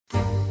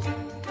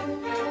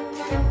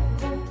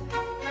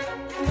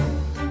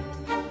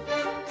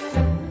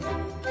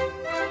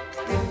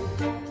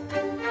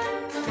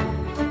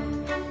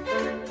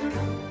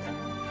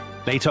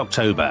Late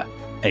October,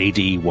 AD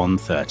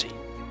 130.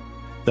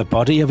 The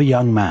body of a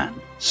young man,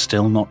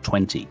 still not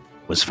 20,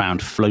 was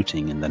found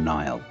floating in the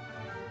Nile.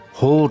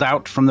 Hauled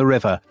out from the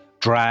river,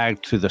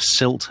 dragged through the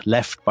silt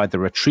left by the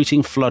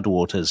retreating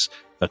floodwaters,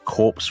 the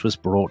corpse was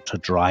brought to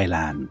dry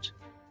land.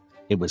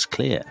 It was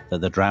clear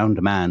that the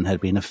drowned man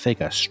had been a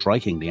figure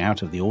strikingly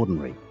out of the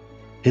ordinary.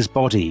 His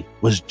body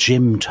was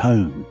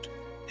gym-toned.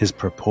 His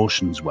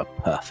proportions were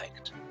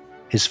perfect.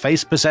 His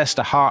face possessed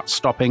a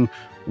heart-stopping,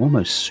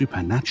 almost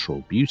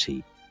supernatural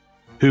beauty.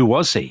 Who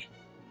was he?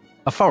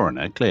 A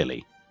foreigner,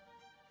 clearly.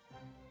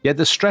 Yet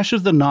the stretch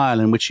of the Nile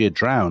in which he had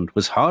drowned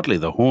was hardly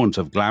the haunt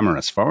of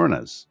glamorous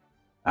foreigners.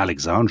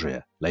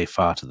 Alexandria lay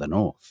far to the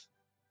north.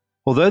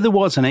 Although there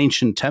was an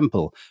ancient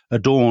temple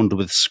adorned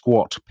with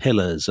squat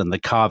pillars and the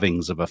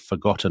carvings of a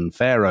forgotten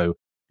pharaoh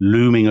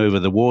looming over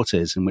the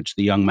waters in which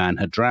the young man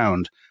had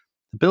drowned,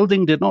 the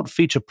building did not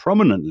feature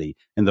prominently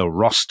in the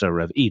roster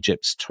of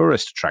Egypt's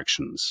tourist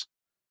attractions.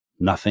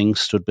 Nothing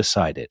stood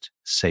beside it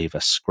save a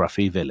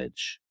scruffy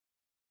village.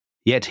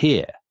 Yet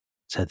here,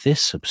 to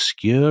this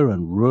obscure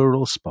and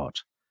rural spot,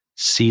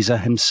 Caesar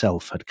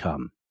himself had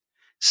come.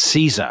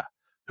 Caesar,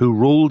 who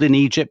ruled in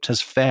Egypt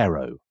as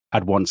pharaoh,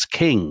 at once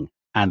king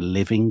and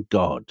living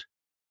god.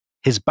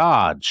 His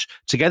barge,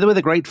 together with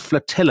a great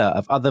flotilla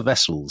of other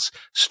vessels,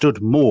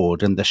 stood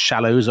moored in the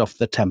shallows off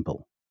the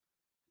temple.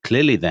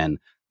 Clearly then,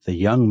 the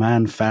young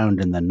man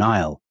found in the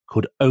Nile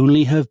could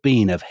only have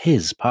been of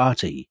his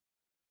party.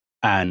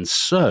 And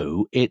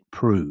so it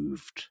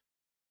proved.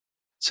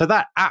 So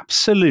that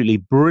absolutely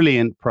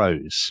brilliant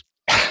prose,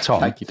 Tom,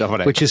 Thank you,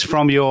 Dominic. which is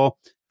from your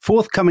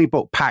forthcoming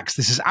book, Pax.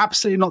 This is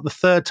absolutely not the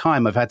third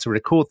time I've had to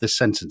record this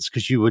sentence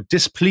because you were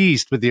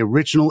displeased with the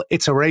original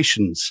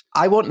iterations.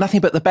 I want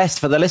nothing but the best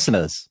for the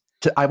listeners.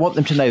 I want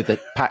them to know that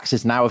Pax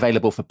is now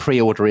available for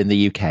pre-order in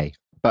the UK.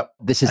 But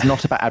this is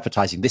not about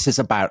advertising. This is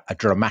about a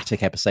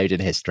dramatic episode in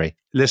history.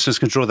 Listeners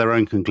can draw their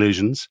own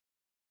conclusions.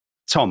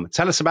 Tom,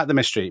 tell us about the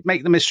mystery.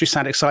 Make the mystery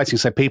sound exciting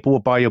so people will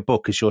buy your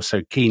book as you're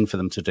so keen for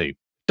them to do.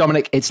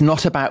 Dominic, it's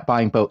not about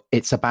buying book.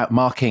 It's about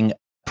marking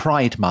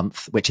Pride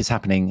Month, which is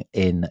happening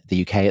in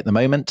the UK at the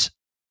moment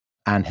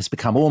and has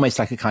become almost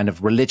like a kind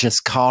of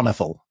religious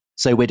carnival.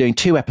 So we're doing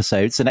 2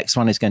 episodes. The next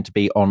one is going to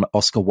be on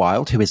Oscar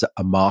Wilde, who is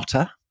a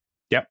martyr.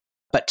 Yep.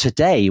 But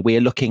today we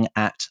are looking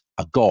at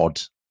a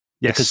god.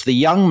 Yes. Because the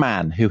young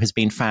man who has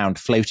been found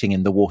floating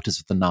in the waters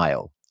of the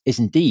Nile is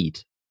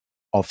indeed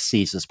of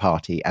Caesar's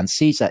party. And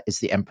Caesar is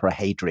the Emperor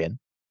Hadrian.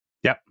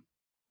 Yep.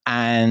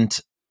 And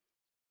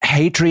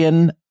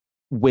Hadrian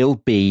will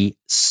be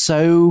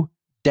so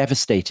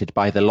devastated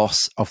by the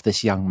loss of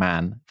this young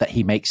man that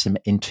he makes him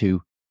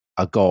into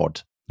a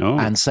god. Oh.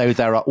 And so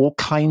there are all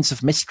kinds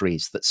of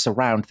mysteries that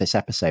surround this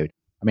episode.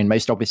 I mean,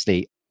 most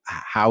obviously,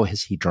 how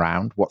has he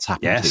drowned? What's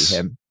happened to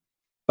him?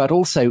 But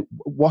also,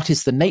 what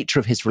is the nature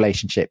of his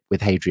relationship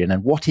with Hadrian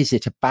and what is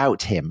it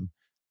about him?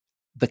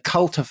 The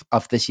cult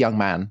of this young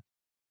man,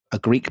 a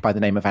Greek by the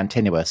name of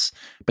Antinous,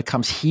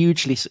 becomes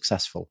hugely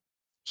successful.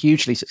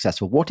 Hugely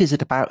successful. What is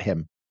it about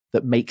him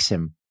that makes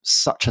him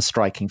such a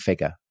striking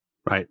figure?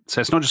 Right.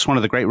 So it's not just one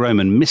of the great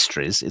Roman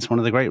mysteries, it's one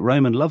of the great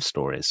Roman love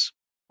stories.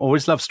 Or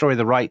is love story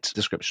the right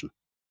description?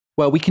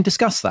 Well, we can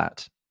discuss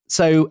that.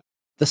 So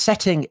the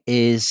setting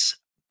is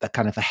the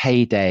kind of the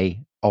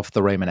heyday of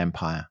the Roman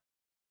Empire.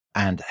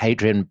 And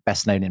Hadrian,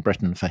 best known in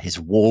Britain for his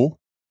wall,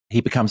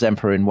 he becomes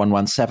emperor in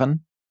 117.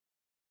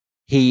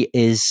 He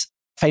is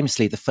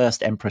famously the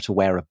first emperor to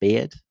wear a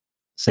beard,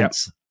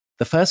 since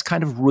the first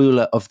kind of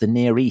ruler of the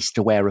Near East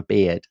to wear a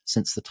beard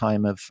since the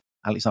time of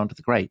Alexander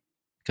the Great,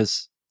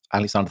 because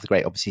Alexander the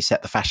Great obviously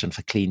set the fashion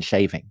for clean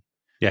shaving.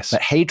 Yes.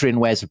 But Hadrian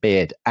wears a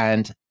beard.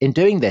 And in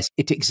doing this,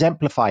 it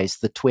exemplifies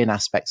the twin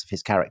aspects of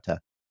his character.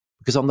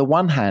 Because on the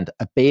one hand,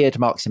 a beard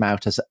marks him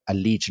out as a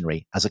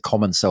legionary, as a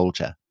common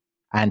soldier.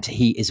 And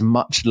he is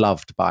much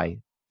loved by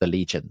the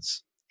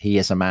legions. He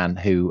is a man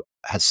who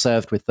has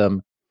served with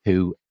them,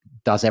 who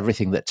does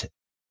everything that,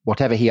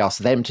 whatever he asks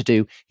them to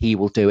do, he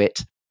will do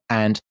it.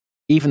 And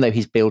even though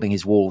he's building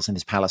his walls and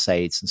his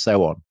palisades and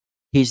so on,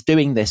 he's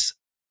doing this.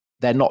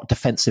 They're not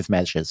defensive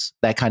measures.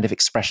 They're kind of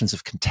expressions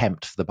of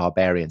contempt for the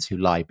barbarians who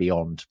lie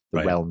beyond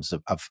the realms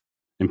of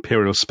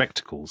imperial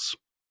spectacles.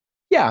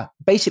 Yeah,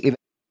 basically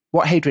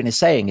what Hadrian is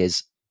saying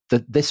is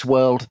that this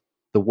world,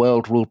 the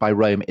world ruled by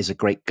Rome, is a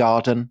great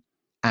garden,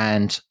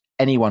 and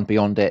anyone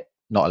beyond it,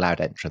 not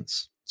allowed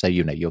entrance. So,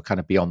 you're kind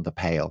of beyond the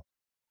pale.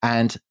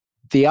 And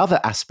the other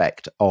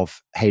aspect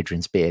of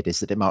Hadrian's beard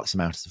is that it marks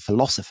him out as a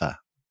philosopher.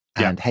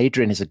 And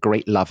Hadrian is a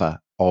great lover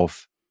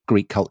of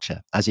Greek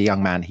culture. As a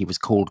young man, he was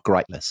called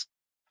Grightless.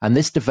 And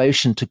this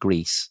devotion to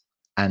Greece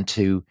and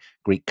to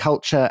Greek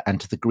culture and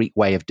to the Greek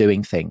way of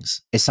doing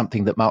things is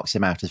something that marks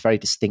him out as very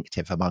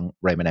distinctive among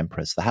Roman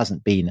emperors. There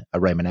hasn't been a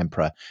Roman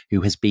emperor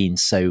who has been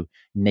so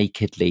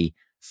nakedly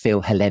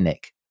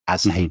Phil-Hellenic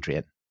as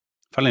Hadrian.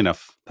 Funnily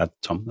enough,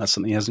 Tom, that's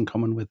something he has in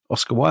common with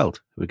Oscar Wilde,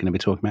 who we're going to be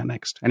talking about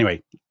next.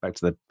 Anyway, back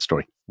to the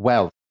story.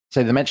 Well,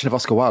 so the mention of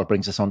Oscar Wilde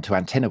brings us on to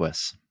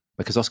Antinous,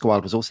 because Oscar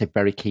Wilde was also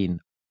very keen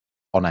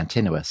on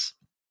Antinous,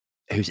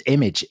 whose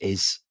image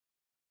is,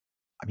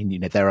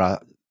 there are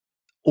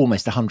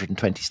almost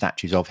 120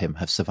 statues of him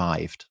have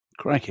survived.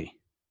 Crikey.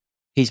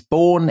 He's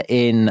born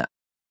in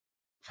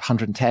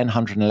 110,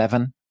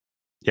 111.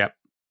 Yep.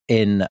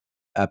 In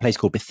a place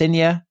called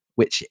Bithynia,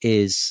 which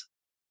is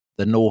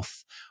the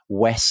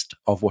northwest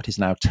of what is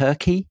now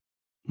Turkey.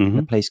 Mm-hmm.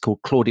 A place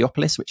called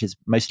Claudiopolis, which is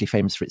mostly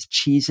famous for its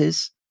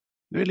cheeses.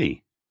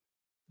 Really?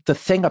 The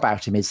thing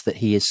about him is that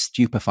he is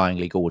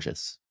stupefyingly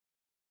gorgeous.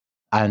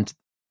 And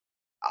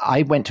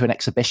I went to an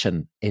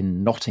exhibition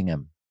in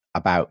Nottingham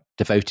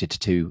devoted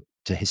to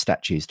his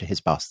statues, to his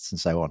busts and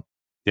so on.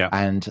 Yeah.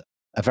 And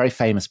a very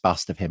famous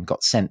bust of him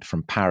got sent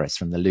from Paris,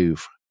 from the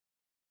Louvre.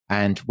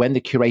 And when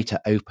the curator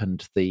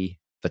opened the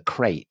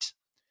crate,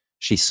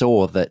 she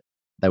saw that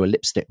there were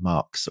lipstick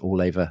marks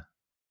all over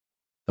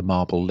the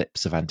marble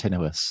lips of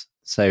Antinous.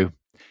 So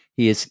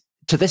he is,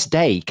 to this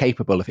day,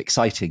 capable of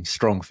exciting,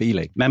 strong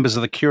feeling. Members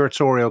of the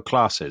curatorial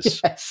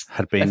classes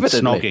had been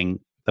snogging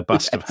the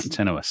bust of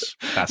Antinous.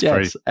 That's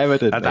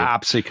evidently. That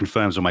absolutely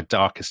confirms all my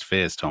darkest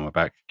fears, Tom,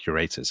 about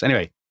curators.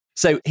 Anyway.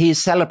 So he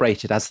is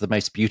celebrated as the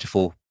most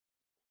beautiful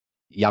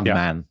young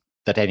man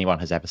that anyone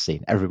has ever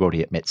seen.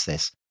 Everybody admits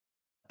this.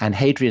 And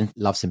Hadrian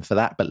loves him for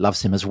that, but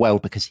loves him as well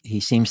because he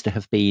seems to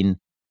have been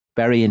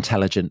very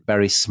intelligent,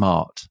 very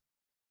smart.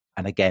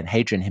 And again,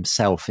 Hadrian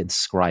himself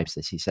inscribes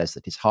this. He says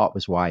that his heart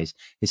was wise,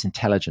 his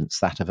intelligence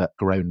that of a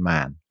grown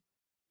man.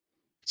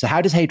 So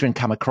how does Hadrian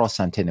come across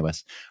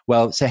Antinous?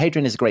 Well, so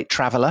Hadrian is a great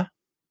traveler.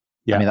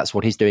 Yeah. I mean, that's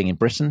what he's doing in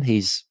Britain.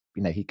 He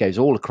goes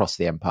all across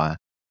the empire.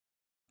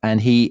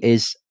 And he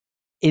is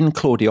in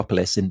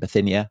Claudiopolis in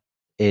Bithynia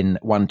in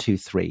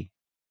 123.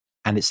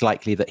 And it's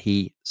likely that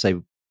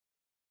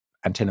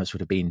Antinous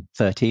would have been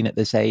 13 at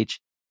this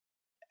age.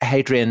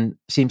 Hadrian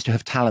seems to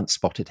have talent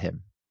spotted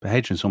him. But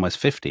Hadrian's almost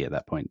 50 at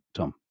that point,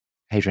 Tom.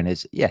 Hadrian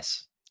is,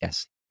 yes,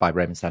 by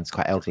Roman standards,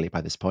 quite elderly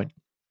by this point.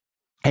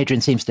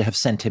 Hadrian seems to have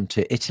sent him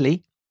to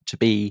Italy to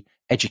be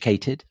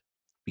educated,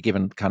 be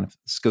given kind of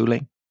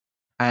schooling.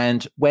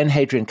 And when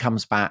Hadrian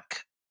comes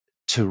back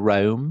to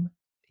Rome,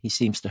 he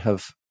seems to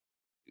have,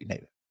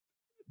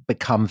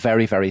 become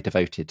very, very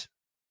devoted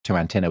to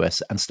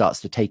Antinous and starts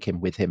to take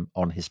him with him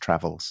on his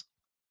travels.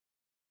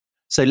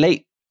 So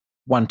late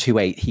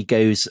 128, he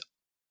goes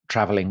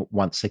traveling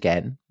once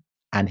again,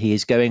 and he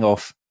is going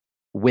off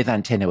with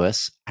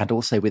Antinous and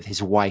also with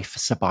his wife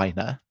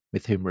Sabina,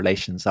 with whom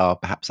relations are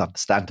perhaps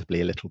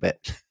understandably a little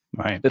bit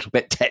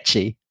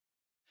tetchy.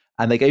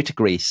 And they go to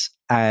Greece,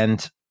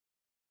 and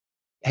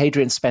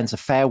Hadrian spends a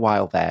fair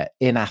while there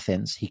in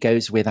Athens. He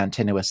goes with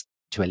Antinous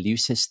to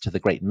Eleusis, to the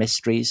great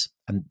mysteries,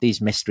 and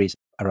these mysteries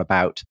are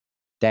about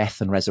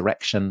death and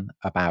resurrection,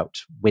 about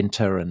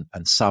winter and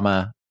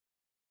summer,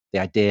 the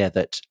idea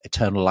that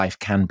eternal life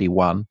can be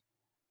won.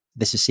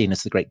 This is seen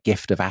as the great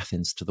gift of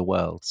Athens to the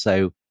world.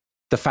 So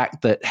the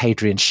fact that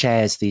Hadrian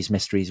shares these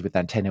mysteries with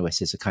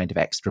Antinous is a kind of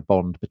extra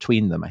bond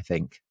between them, I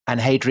think. And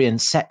Hadrian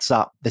sets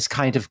up this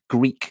kind of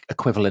Greek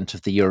equivalent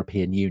of the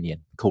European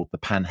Union called the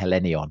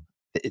Panhellenion.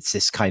 It's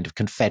this kind of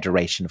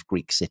confederation of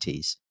Greek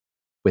cities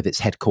with its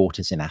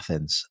headquarters in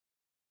Athens.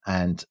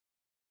 And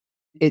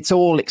it's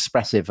all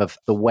expressive of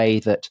the way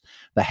that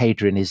the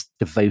Hadrian is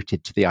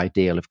devoted to the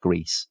ideal of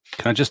Greece.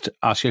 Can I just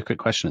ask you a quick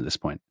question at this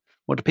point?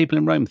 What do people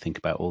in Rome think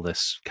about all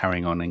this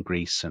carrying on in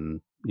Greece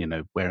and,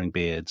 wearing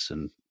beards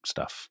and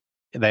stuff?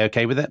 Are they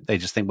okay with it? They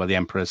just think, well, the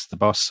emperor's the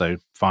boss, so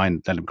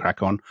fine, let him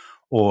crack on.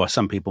 Or are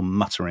some people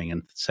muttering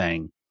and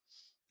saying,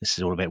 this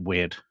is all a bit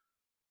weird?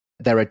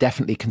 There are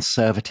definitely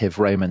conservative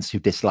Romans who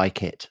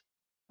dislike it.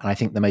 And I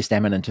think the most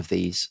eminent of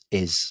these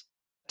is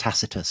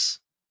Tacitus,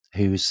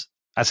 who's...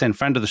 As in,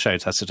 friend of the show,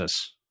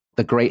 Tacitus.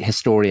 The great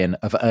historian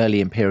of early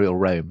imperial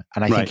Rome.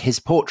 And I think his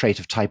portrait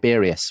of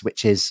Tiberius,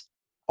 which is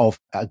of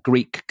a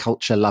Greek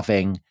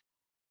culture-loving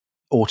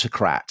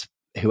autocrat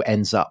who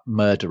ends up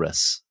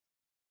murderous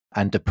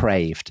and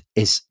depraved,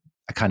 is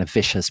a kind of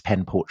vicious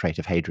pen portrait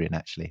of Hadrian,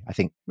 actually. I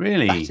think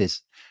really that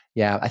is,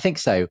 yeah, I think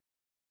so.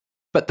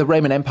 But the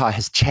Roman Empire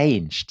has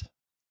changed.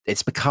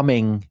 It's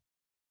becoming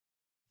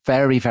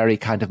very, very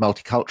kind of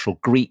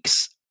multicultural.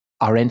 Greeks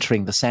are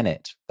entering the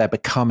Senate. They're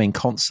becoming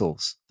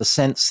consuls. The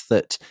sense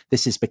that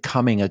this is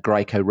becoming a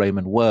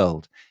Greco-Roman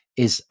world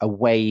is a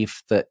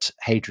wave that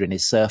Hadrian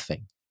is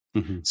surfing.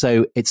 Mm-hmm.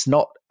 So it's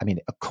not, I mean,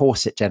 of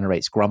course it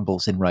generates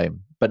grumbles in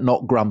Rome, but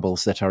not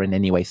grumbles that are in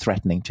any way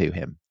threatening to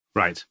him.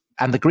 Right.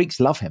 And the Greeks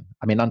love him.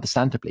 I mean,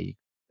 understandably,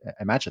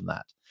 imagine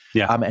that.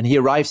 Yeah. And he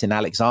arrives in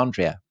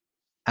Alexandria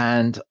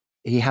and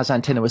he has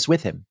Antinous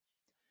with him.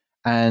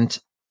 And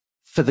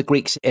for the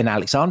Greeks in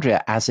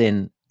Alexandria, as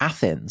in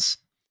Athens,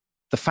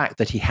 the fact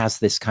that he has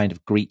this kind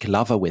of Greek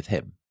lover with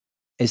him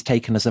is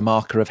taken as a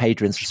marker of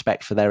Hadrian's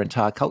respect for their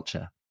entire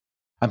culture.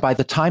 And by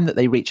the time that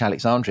they reach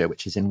Alexandria,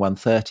 which is in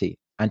 130,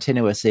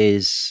 Antinous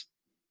is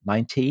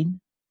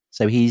 19.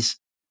 So he's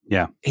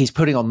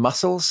putting on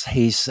muscles.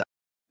 He's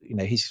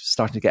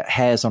starting to get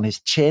hairs on his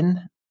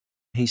chin.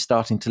 He's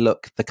starting to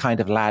look the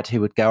kind of lad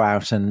who would go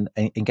out and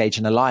engage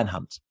in a lion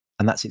hunt.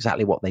 And that's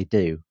exactly what they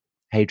do.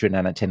 Hadrian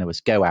and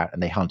Antinous go out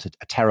and they hunt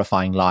a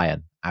terrifying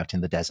lion out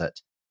in the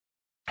desert.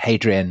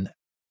 Hadrian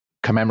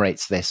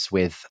commemorates this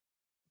with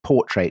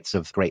portraits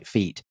of great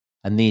feat.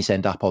 And these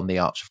end up on the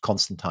Arch of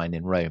Constantine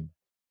in Rome.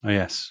 Oh,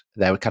 yes.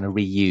 They were kind of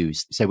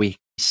reused. So we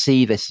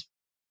see this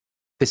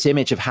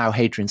image of how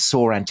Hadrian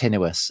saw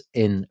Antinous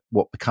in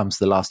what becomes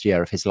the last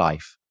year of his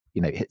life.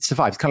 You know, it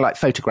survives, kind of like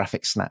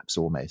photographic snaps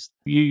almost.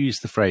 You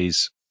used the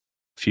phrase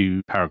a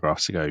few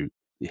paragraphs ago,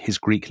 his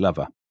Greek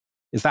lover.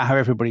 Is that how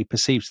everybody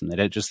perceives them? They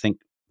don't just think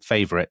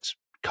favourite,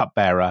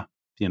 cupbearer,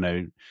 you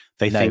know,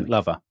 think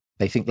lover.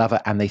 They think lover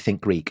and they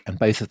think Greek. And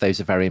both of those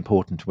are very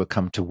important. We'll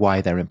come to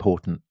why they're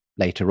important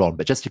later on.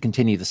 But just to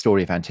continue the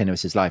story of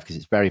Antinous' life, because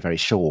it's very, very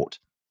short,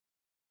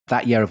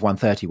 that year of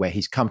 130 where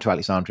he's come to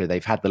Alexandria,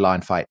 they've had the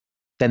lion fight,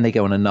 then they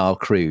go on a Nile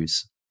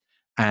cruise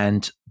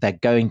and they're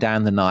going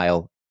down the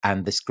Nile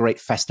and this great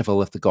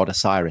festival of the god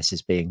Osiris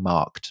is being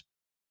marked.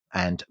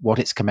 And what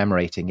it's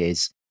commemorating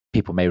is,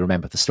 people may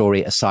remember the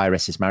story,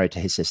 Osiris is married to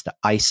his sister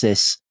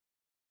Isis.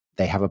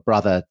 They have a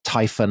brother,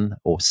 Typhon,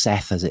 or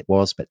Seth as it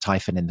was, but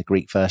Typhon in the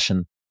Greek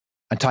version.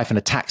 And Typhon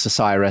attacks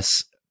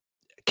Osiris,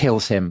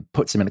 kills him,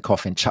 puts him in a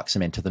coffin, chucks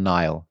him into the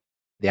Nile.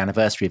 The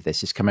anniversary of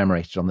this is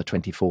commemorated on the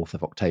 24th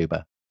of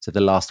October, so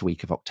the last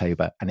week of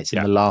October. And it's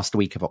in the last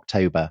week of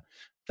October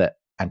that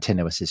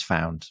Antinous is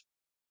found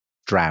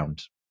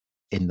drowned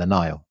in the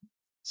Nile.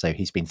 So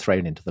he's been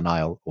thrown into the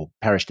Nile or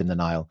perished in the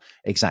Nile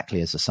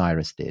exactly as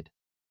Osiris did.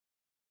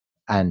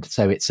 And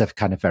so it's a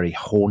kind of very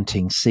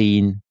haunting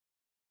scene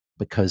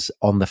because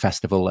on the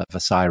festival of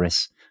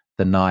Osiris,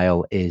 the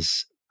Nile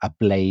is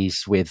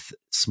ablaze with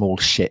small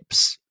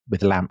ships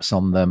with lamps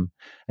on them,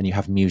 and you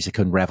have music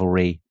and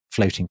revelry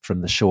floating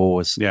from the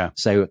shores. Yeah.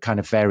 So a kind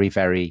of very,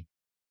 very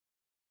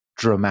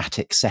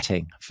dramatic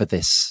setting for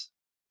this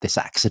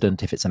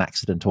accident, if it's an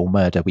accident or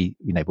murder.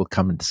 We'll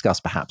come and discuss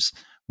perhaps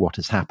what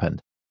has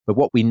happened. But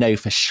what we know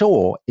for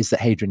sure is that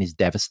Hadrian is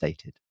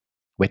devastated.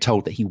 We're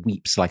told that he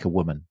weeps like a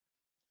woman,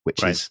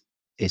 which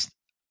is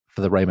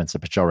for the Romans a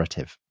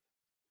pejorative.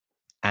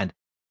 And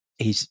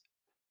he's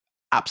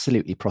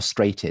absolutely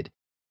prostrated.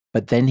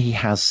 But then he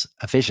has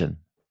a vision.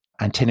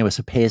 Antinous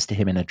appears to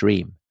him in a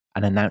dream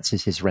and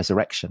announces his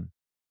resurrection.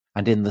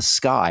 And in the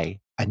sky,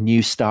 a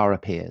new star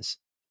appears,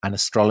 and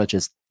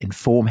astrologers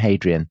inform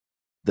Hadrian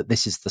that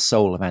this is the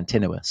soul of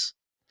Antinous.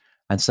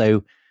 And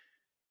so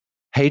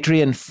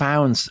Hadrian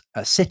founds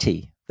a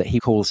city that he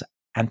calls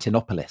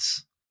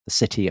Antinopolis, the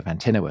city of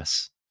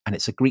Antinous. And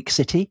it's a Greek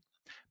city,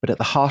 but at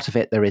the heart of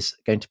it, there is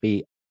going to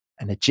be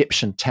an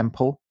Egyptian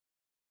temple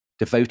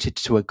devoted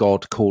to a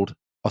god called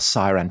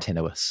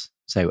Osiris.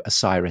 So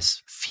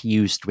Osiris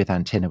fused with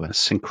Antinous. A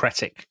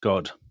syncretic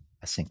god.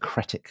 A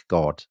syncretic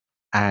god.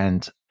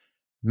 And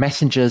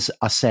messengers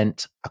are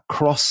sent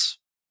across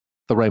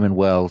the Roman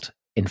world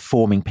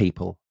informing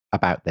people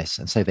about this.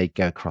 And so they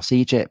go across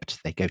Egypt,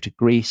 they go to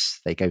Greece,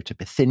 they go to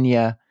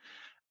Bithynia.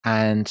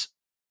 And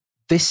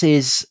this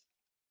is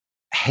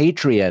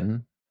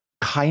Hadrian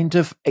kind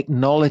of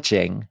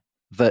acknowledging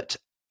that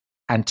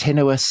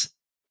Antinous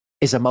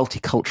is a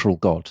multicultural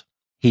god.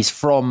 He's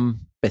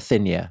from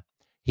Bithynia.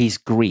 He's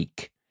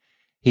Greek.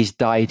 He's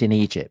died in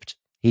Egypt.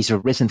 He's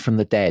arisen from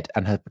the dead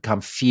and has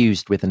become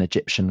fused with an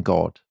Egyptian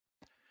god.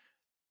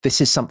 This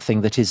is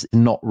something that is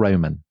not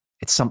Roman.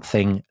 It's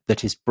something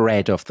that is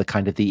bred of the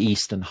kind of the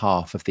eastern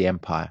half of the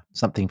empire,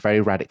 something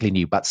very radically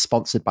new, but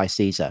sponsored by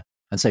Caesar.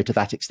 And so to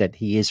that extent,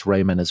 he is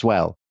Roman as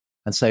well.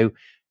 And so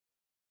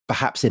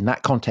perhaps in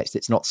that context,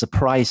 it's not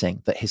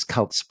surprising that his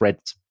cult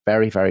spreads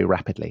very, very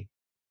rapidly.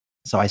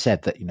 So I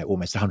said that,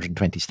 almost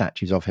 120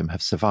 statues of him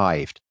have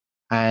survived.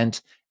 And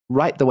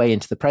right the way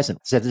into the present.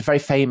 So there's a very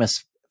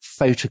famous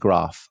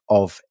photograph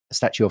of a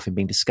statue of him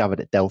being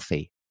discovered at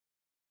Delphi.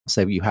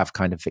 So you have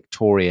kind of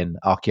Victorian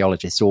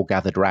archaeologists all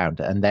gathered around,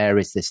 and there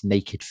is this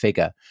naked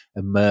figure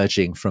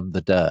emerging from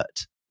the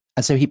dirt.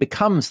 And so he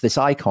becomes this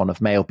icon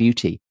of male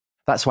beauty.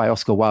 That's why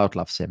Oscar Wilde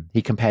loves him.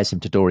 He compares him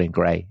to Dorian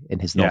Gray in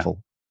his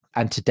novel.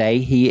 And today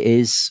he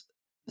is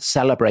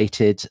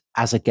celebrated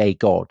as a gay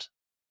god.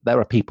 There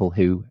are people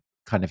who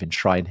kind of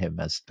enshrine him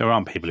as... There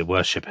aren't people who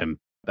worship him.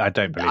 I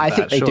don't believe I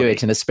think they do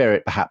it in a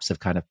spirit perhaps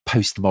of kind of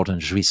postmodern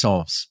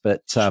jouissance,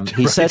 but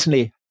he's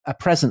certainly a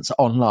presence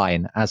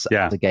online as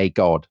the gay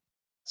god.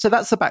 So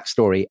that's the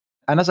backstory.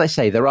 And as I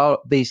say, there are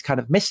these kind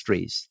of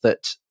mysteries that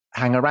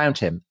hang around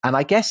him. And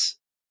I guess,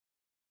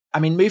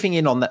 moving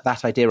in on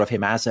that idea of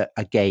him as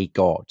a gay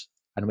god,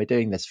 and we're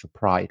doing this for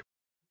pride.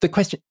 The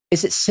question,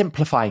 is it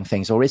simplifying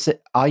things, or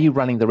are you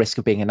running the risk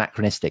of being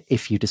anachronistic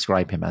if you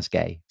describe him as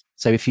gay?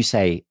 So if you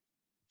say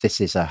this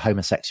is a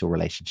homosexual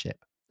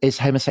relationship, is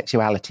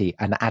homosexuality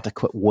an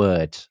adequate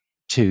word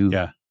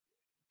to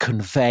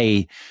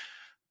convey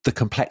the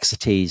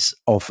complexities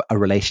of a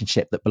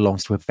relationship that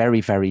belongs to a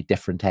very, very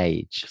different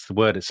age? The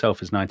word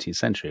itself is 19th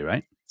century,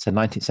 right? It's a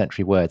 19th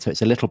century word. So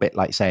it's a little bit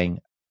like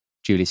saying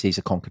Julius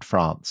Caesar conquered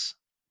France,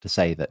 to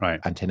say that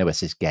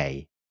Antinous is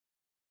gay.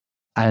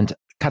 And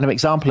kind of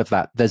example of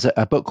that, there's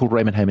a book called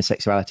Roman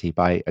Homosexuality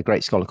by a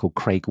great scholar called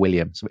Craig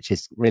Williams, which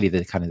is really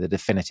the kind of the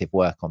definitive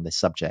work on this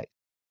subject.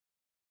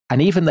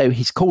 And even though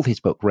he's called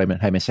his book Roman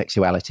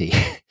Homosexuality,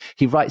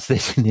 he writes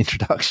this in the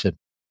introduction.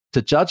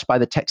 To judge by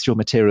the textual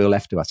material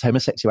left to us,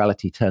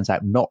 homosexuality turns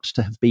out not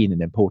to have been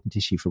an important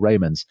issue for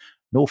Romans,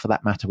 nor for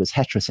that matter was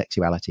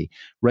heterosexuality.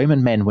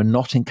 Roman men were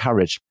not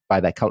encouraged by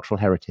their cultural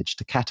heritage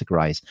to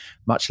categorize,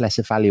 much less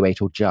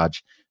evaluate or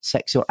judge,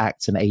 sexual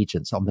acts and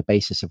agents on the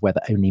basis of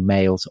whether only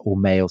males or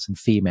males and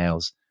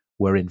females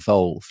were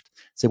involved.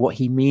 So what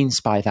he means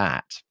by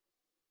that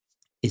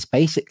is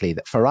basically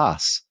that for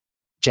us,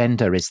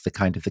 gender is the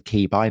kind of the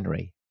key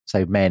binary.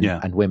 So men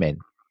and women.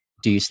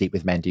 Do you sleep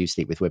with men? Do you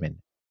sleep with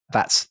women?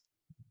 That's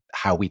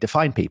how we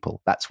define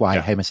people. That's why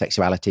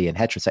homosexuality and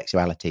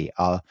heterosexuality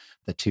are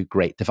the two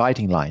great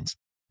dividing lines.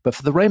 But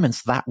for the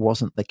Romans, that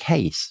wasn't the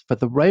case. For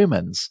the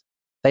Romans,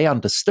 they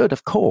understood,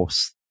 of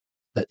course,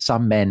 that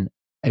some men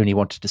only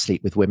wanted to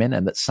sleep with women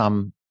and that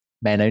some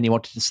men only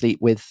wanted to sleep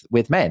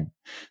with men.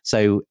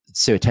 So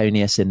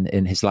Suetonius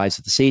in his Lives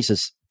of the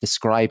Caesars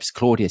describes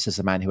Claudius as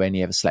a man who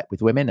only ever slept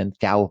with women and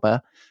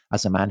Galba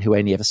as a man who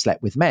only ever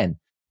slept with men.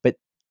 But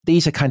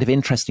these are kind of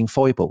interesting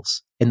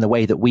foibles in the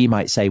way that we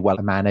might say, well,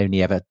 a man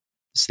only ever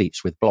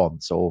sleeps with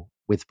blondes or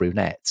with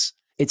brunettes.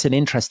 It's an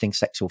interesting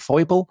sexual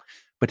foible,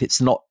 but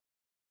it's not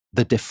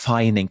the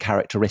defining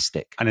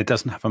characteristic. And it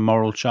doesn't have a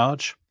moral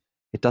charge?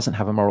 It doesn't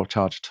have a moral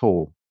charge at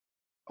all.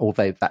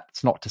 Although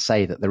that's not to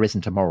say that there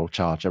isn't a moral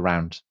charge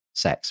around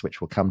sex, which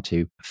we'll come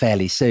to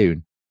fairly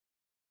soon.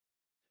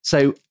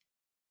 So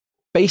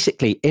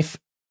basically, if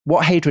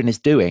what Hadrian is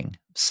doing,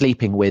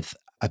 sleeping with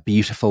a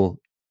beautiful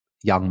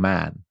young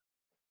man,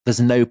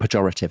 there's no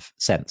pejorative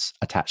sense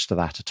attached to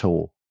that at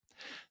all.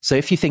 So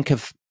if you think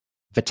of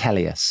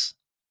Vitellius,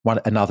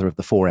 another of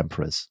the four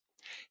emperors,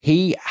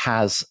 he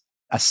has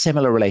a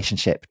similar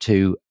relationship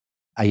to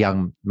a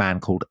young man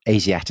called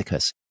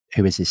Asiaticus,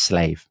 who is his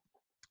slave.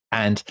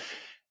 And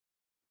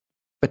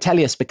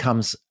Vitellius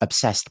becomes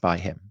obsessed by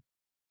him,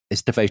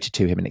 is devoted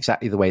to him in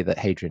exactly the way that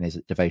Hadrian is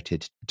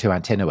devoted to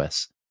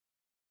Antinous.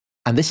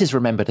 And this is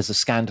remembered as a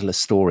scandalous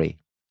story.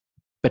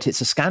 But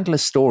it's a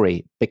scandalous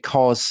story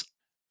because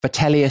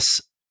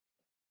Vitellius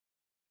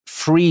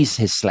frees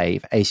his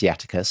slave,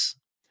 Asiaticus,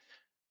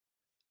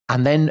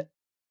 and then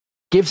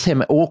gives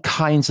him all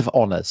kinds of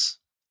honors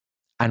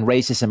and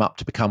raises him up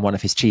to become one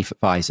of his chief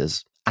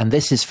advisors. And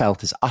this is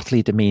felt as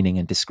utterly demeaning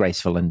and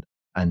disgraceful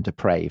and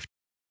depraved.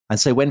 And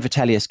so when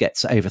Vitellius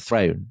gets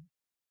overthrown,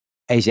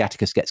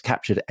 Asiaticus gets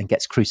captured and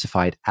gets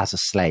crucified as a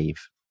slave.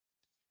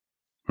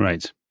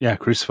 Right. Yeah,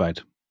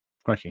 crucified.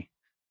 Crikey.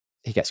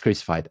 He gets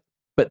crucified.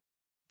 But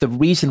the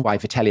reason why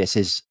Vitellius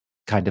is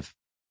kind of,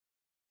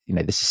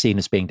 this is seen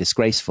as being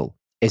disgraceful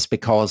is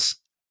because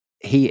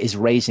he is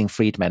raising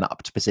freedmen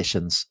up to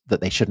positions that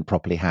they shouldn't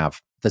properly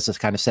have. There's a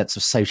kind of sense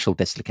of social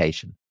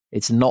dislocation.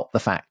 It's not the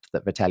fact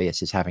that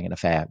Vitellius is having an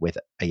affair with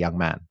a young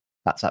man.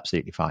 That's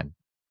absolutely fine.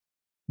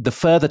 The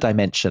further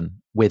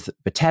dimension with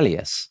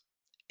Vitellius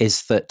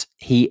is that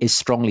he is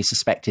strongly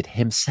suspected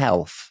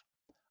himself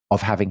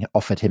of having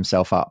offered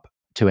himself up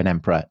to an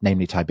emperor,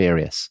 namely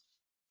Tiberius.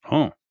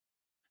 Oh.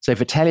 So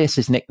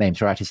Vitellius's nickname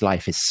throughout his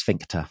life is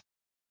Sphincter.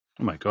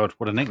 Oh my God,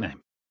 what a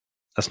nickname.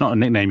 That's not a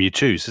nickname you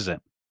choose, is it?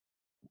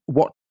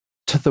 What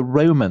to the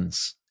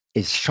Romans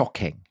is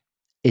shocking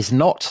is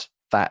not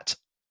that,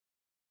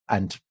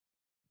 and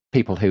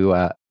people who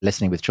are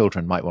listening with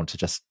children might want to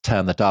just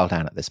turn the dial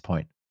down at this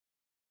point.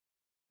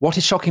 What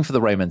is shocking for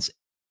the Romans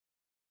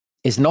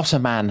is not a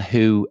man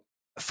who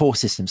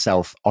forces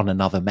himself on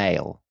another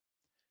male,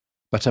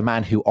 but a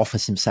man who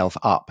offers himself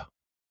up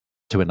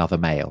to another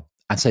male.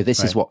 And so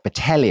this is what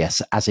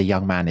Vitellius as a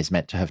young man is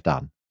meant to have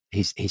done.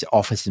 He's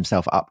offers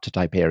himself up to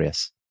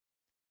Tiberius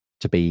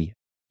to be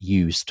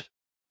used.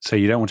 So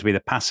you don't want to be the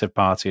passive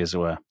party, as it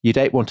were. You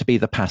don't want to be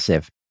the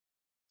passive.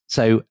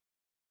 So,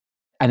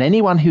 and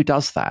anyone who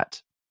does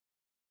that,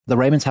 the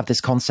Romans have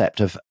this concept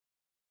of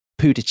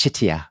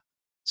pudicitia.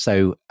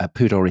 So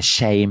pudor is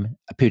shame.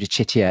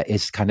 Pudicitia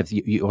is kind of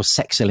your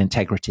sexual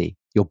integrity,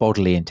 your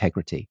bodily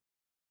integrity.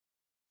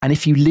 And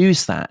if you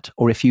lose that,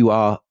 or if you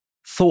are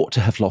thought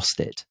to have lost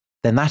it,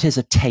 then that is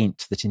a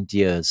taint that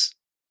endures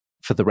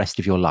for the rest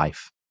of your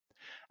life.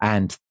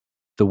 And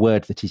the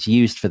word that is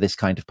used for this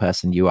kind of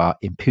person, you are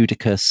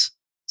impudicus.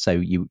 So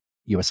you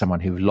are someone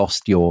who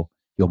lost your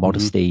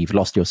modesty, you've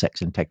lost your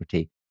sexual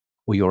integrity,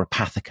 or you're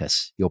apathicus,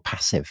 you're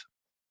passive.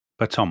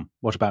 But Tom,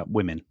 what about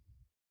women?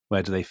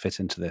 Where do they fit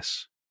into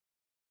this?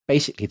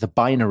 Basically, the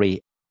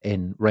binary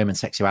in Roman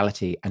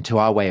sexuality, and to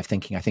our way of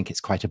thinking, I think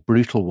it's quite a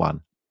brutal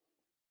one,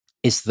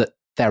 is that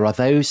there are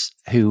those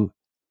who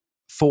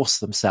force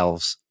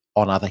themselves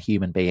on other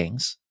human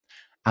beings,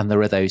 and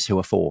there are those who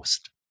are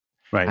forced.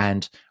 Right.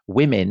 And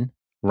women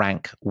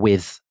rank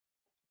with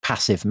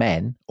passive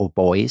men or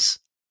boys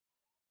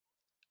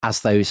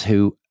as those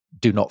who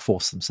do not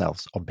force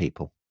themselves on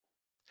people.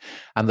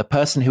 And the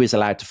person who is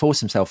allowed to force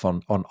himself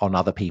on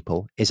other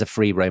people is a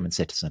free Roman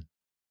citizen.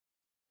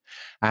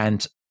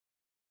 And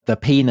the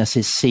penis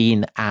is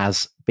seen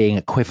as being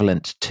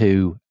equivalent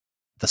to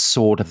the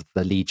sword of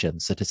the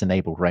legions that has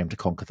enabled Rome to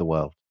conquer the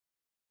world.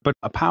 But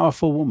a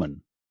powerful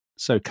woman,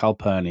 so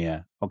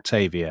Calpurnia,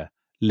 Octavia,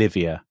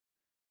 Livia.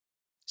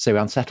 So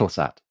unsettles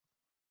that.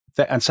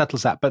 That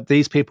unsettles that. But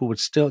these people would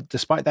still,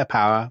 despite their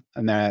power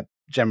and their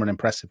general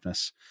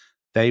impressiveness,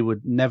 they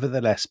would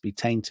nevertheless be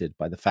tainted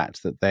by the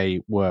fact that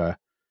they were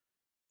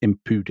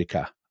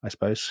impudica, I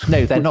suppose.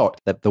 No, they're not.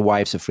 They're the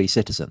wives of free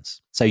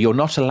citizens. So you're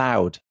not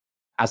allowed,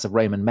 as a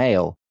Roman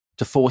male,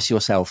 to force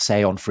yourself,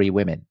 say, on free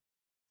women.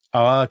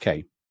 Oh,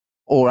 okay.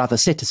 Or other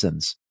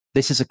citizens.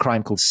 This is a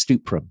crime called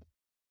stuprum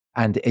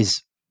and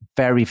is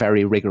very,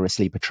 very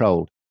rigorously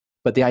patrolled.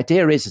 But the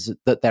idea is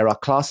that there are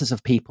classes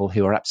of people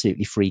who are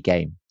absolutely free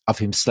game, of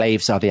whom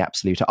slaves are the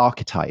absolute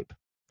archetype.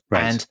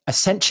 Right. And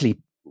essentially,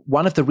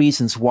 one of the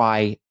reasons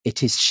why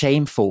it is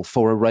shameful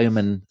for a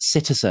Roman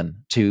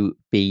citizen to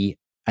be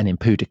an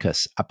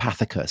impudicus, a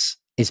pathicus,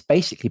 is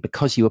basically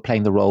because you are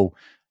playing the role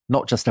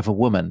not just of a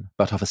woman,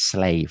 but of a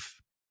slave.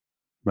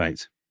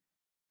 Right.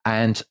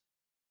 And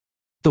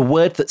the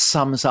word that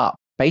sums up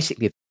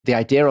basically the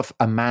idea of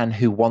a man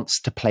who wants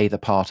to play the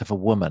part of a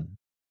woman,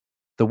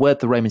 the word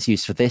the Romans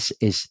use for this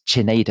is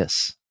cynadus.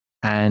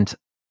 And,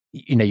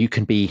 you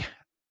can be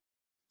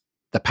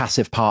the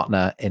passive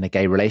partner in a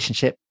gay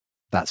relationship.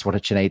 That's what a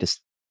cynadus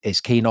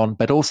is keen on.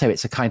 But also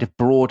it's a kind of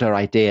broader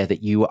idea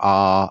that you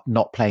are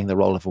not playing the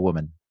role of a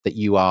woman, that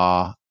you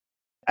are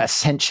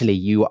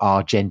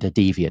gender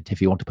deviant,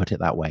 if you want to put it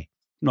that way.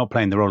 Not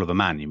playing the role of a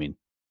man, you mean?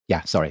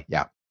 Yeah, sorry.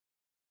 Yeah.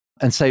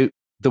 And so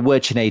the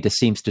word cynadus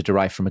seems to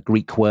derive from a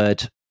Greek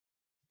word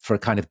for a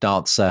kind of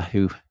dancer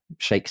who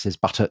shakes his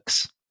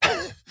buttocks.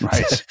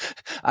 Right.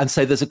 And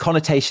so there's a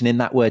connotation in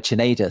that word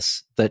cynadus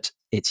that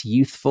it's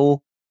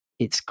youthful,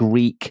 it's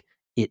Greek,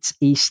 it's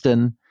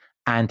Eastern,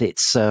 and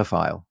it's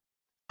servile.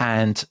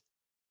 And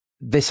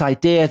this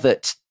idea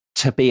that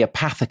to be a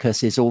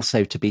pathicus is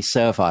also to be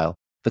servile,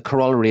 the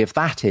corollary of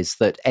that is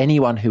that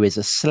anyone who is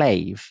a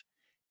slave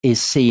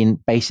is seen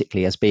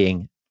basically as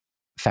being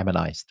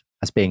feminized,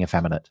 as being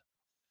effeminate.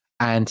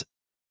 And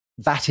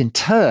that in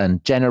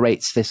turn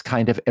generates this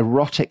kind of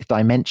erotic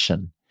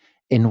dimension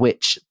in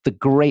which the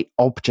great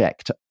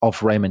object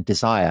of Roman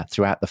desire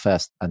throughout the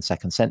 1st and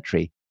 2nd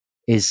century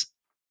is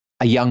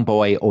a young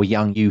boy or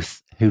young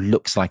youth who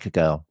looks like a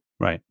girl.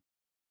 Right.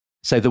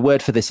 So the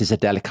word for this is a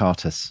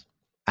delicatus.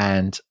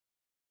 And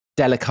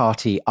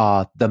delicati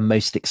are the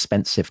most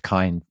expensive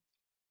kind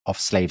of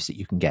slaves that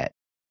you can get.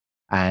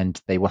 And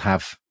they will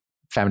have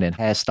feminine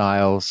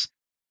hairstyles.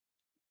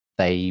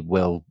 They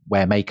will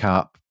wear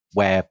makeup,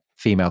 wear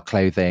female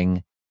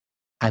clothing.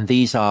 And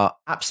these are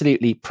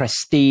absolutely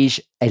prestige,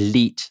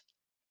 elite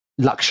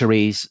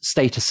luxuries,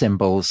 status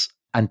symbols.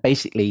 And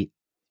basically,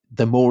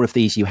 the more of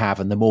these you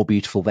have and the more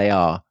beautiful they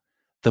are,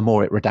 the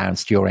more it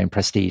redounds to your own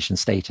prestige and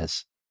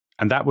status.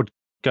 And that would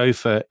go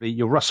for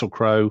your Russell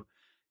Crowe.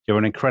 You're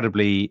an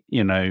incredibly,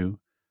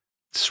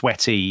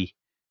 sweaty,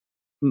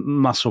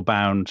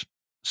 muscle-bound,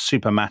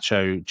 super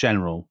macho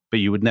general, but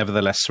you would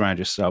nevertheless surround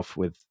yourself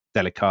with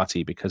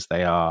delicati because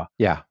they are,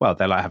 well,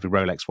 they're like having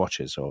Rolex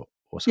watches or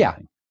something. Yeah.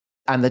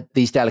 And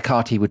these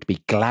delicati would be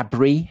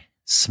glabry,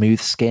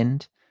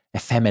 smooth-skinned,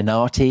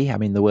 effeminati. I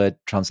mean, the word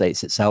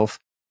translates itself.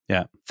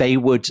 Yeah. They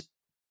would,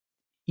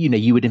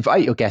 you would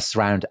invite your guests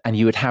around and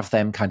you would have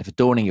them kind of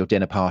adorning your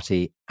dinner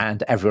party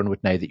and everyone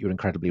would know that you're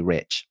incredibly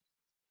rich.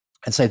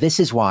 And so this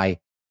is why,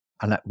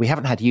 and we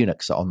haven't had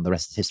eunuchs on the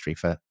rest of history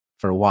for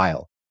a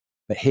while,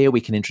 but here we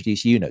can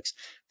introduce eunuchs.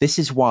 This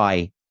is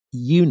why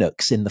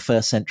eunuchs in the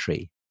 1st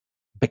century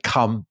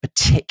become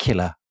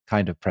particular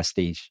kind of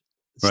prestige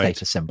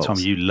status symbols. Tom,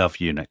 you love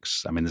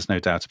eunuchs. I mean, there's no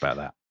doubt about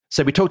that.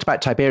 So we talked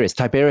about Tiberius.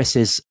 Tiberius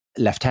is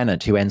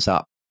lieutenant who ends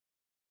up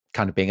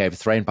kind of being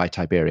overthrown by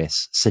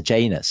Tiberius,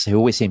 Sejanus, who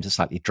always seems a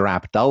slightly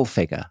drab, dull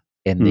figure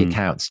in the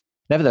accounts.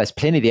 Nevertheless,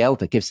 Pliny the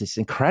Elder gives this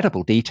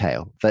incredible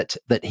detail that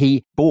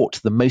he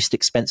bought the most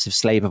expensive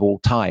slave of all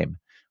time,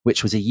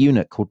 which was a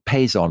eunuch called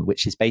Paisan,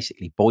 which is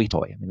basically boy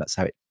toy. I mean, that's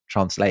how it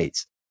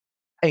translates.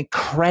 An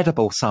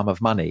incredible sum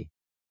of money.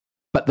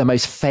 But the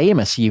most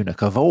famous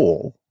eunuch of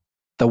all,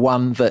 the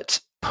one that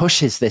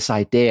pushes this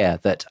idea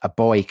that a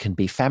boy can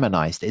be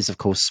feminized, is, of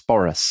course,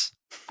 Sporus.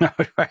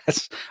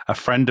 A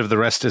friend of the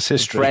rest is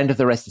history. A friend of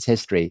the rest is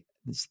history.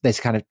 This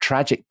kind of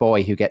tragic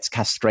boy who gets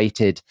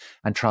castrated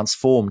and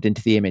transformed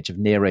into the image of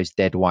Nero's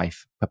dead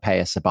wife,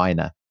 Poppaea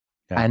Sabina.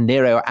 Yeah. And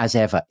Nero, as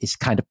ever, is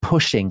kind of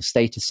pushing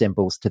status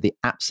symbols to the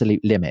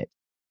absolute limit.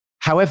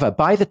 However,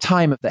 by the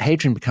time that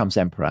Hadrian becomes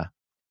emperor,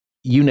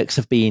 eunuchs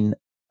have been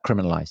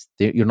criminalized.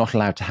 You're not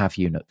allowed to have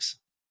eunuchs.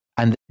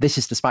 And this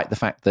is despite the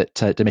fact that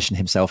Domitian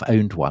himself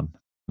owned one.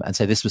 And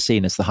so this was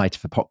seen as the height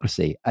of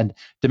hypocrisy. And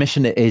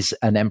Domitian is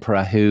an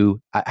emperor who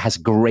has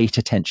great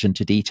attention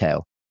to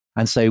detail.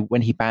 And so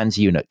when he bans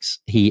eunuchs,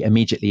 he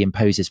immediately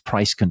imposes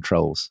price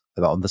controls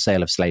on the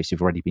sale of slaves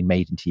who've already been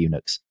made into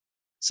eunuchs,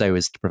 so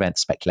as to prevent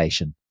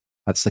speculation.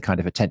 That's the kind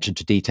of attention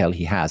to detail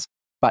he has.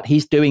 But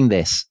he's doing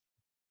this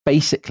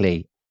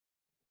basically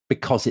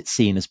because it's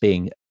seen as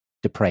being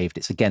depraved.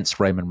 It's against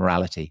Roman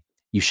morality.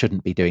 You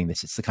shouldn't be doing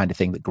this. It's the kind of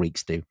thing that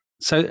Greeks do.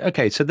 So,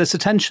 okay, so there's a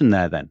tension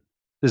there then.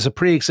 There's a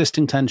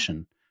pre-existing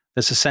tension.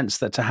 There's a sense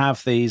that to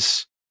have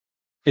these,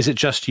 is it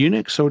just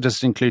eunuchs or does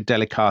it include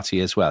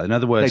delicati as well? In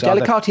other words, no,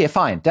 delicati are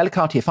fine.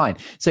 Delicati are fine.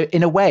 So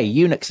in a way,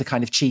 eunuchs are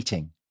kind of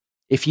cheating.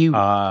 If you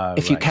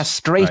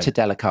castrate a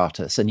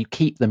delicatus and you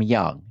keep them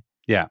young,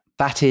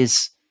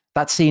 that's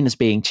seen as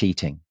being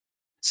cheating.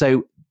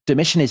 So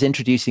Domitian is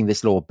introducing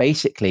this law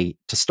basically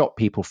to stop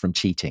people from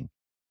cheating.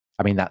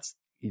 I mean,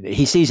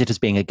 he sees it as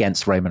being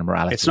against Roman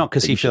morality. It's not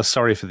because he feels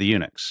sorry for the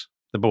eunuchs,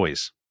 the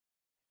boys.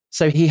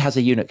 So he has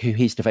a eunuch who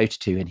he's devoted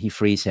to, and he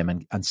frees him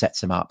and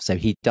sets him up. So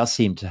he does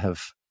seem to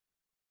have,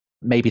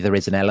 maybe there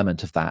is an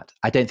element of that.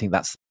 I don't think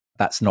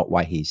that's not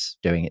why he's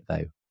doing it,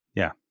 though.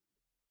 Yeah.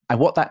 And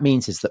what that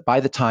means is that by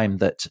the time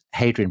that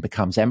Hadrian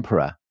becomes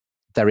emperor,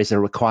 there is a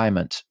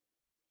requirement.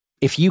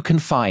 If you can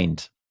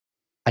find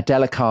a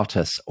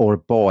delicatus or a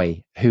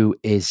boy who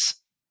is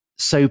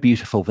so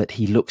beautiful that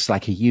he looks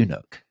like a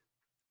eunuch,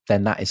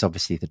 then that is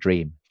obviously the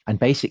dream. And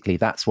basically,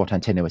 that's what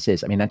Antinous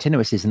is. I mean,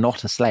 Antinous is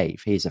not a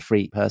slave. He is a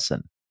free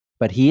person,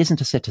 but he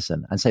isn't a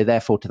citizen. And so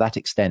therefore, to that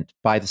extent,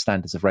 by the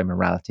standards of Roman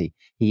morality,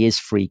 he is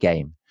free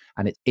game.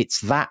 And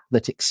it's that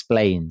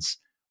explains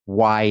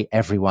why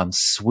everyone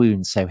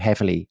swoons so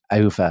heavily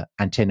over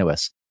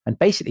Antinous, and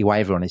basically why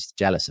everyone is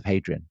jealous of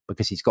Hadrian,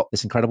 because he's got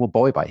this incredible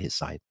boy by his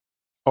side.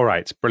 All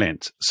right,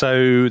 brilliant.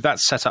 So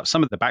that's set up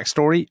some of the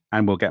backstory,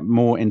 and we'll get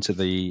more into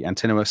the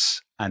Antinous,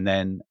 and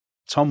then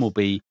Tom will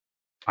be,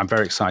 I'm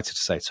very excited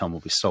to say Tom will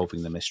be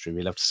solving the mystery.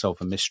 We love to solve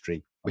a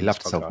mystery. We love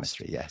to solve a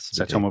mystery, yes.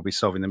 So Tom will be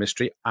solving the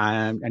mystery,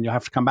 and you'll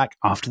have to come back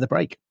after the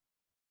break.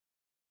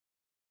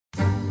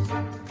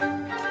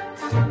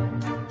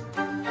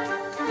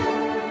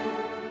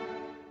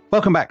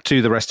 Welcome back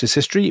to The Rest is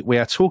History. We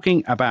are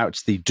talking about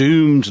the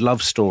doomed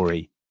love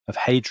story of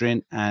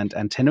Hadrian and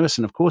Antinous.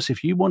 And of course,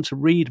 if you want to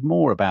read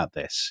more about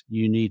this,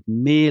 you need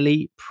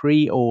merely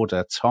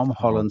pre-order Tom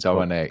Holland's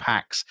book,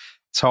 Pax.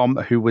 Tom,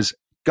 who was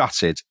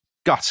gutted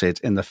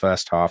in the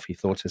first half. He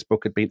thought his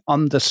book had been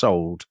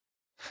undersold.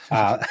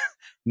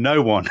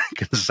 No one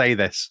can say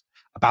this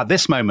about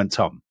this moment,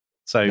 Tom.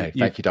 So no,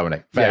 thank you,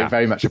 Dominic.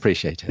 Very much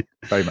appreciate it.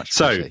 Very much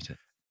appreciate it.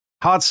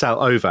 Hard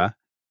sell over.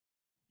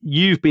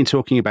 You've been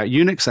talking about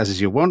eunuchs, as is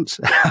your wont.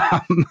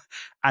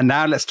 And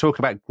now let's talk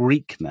about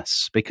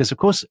Greekness. Because, of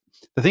course,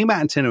 the thing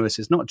about Antinous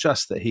is not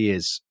just that he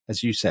is,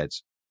 as you said,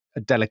 a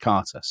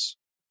delicatus,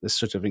 this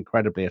sort of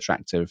incredibly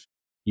attractive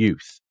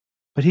youth,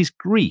 but he's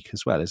Greek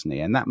as well, isn't he?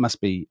 And that must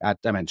be a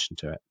dimension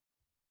to it.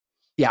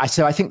 Yeah,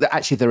 so I think that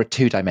actually there are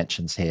two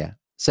dimensions here.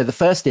 So the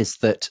first is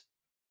that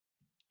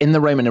in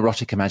the Roman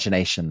erotic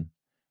imagination,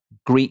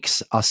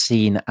 Greeks are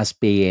seen as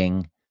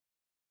being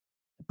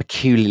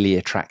peculiarly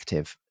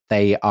attractive.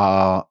 They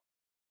are,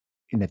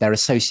 they're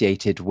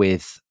associated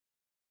with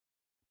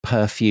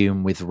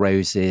perfume, with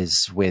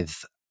roses,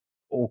 with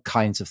all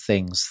kinds of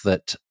things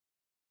that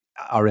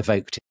are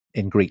evoked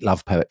in Greek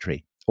love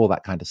poetry, all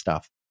that kind of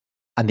stuff.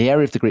 And the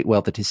area of the Greek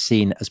world that is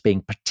seen as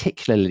being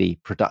particularly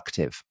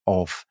productive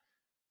of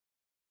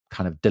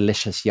kind of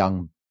delicious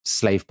young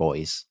slave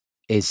boys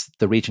is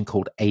the region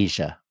called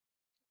Asia,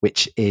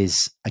 which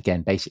is,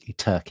 again, basically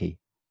Turkey.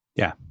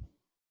 Yeah.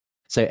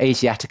 So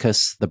Asiaticus,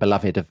 the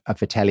beloved of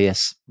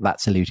Vitellius,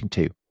 that's alluding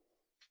to.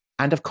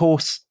 And of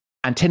course,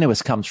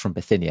 Antinous comes from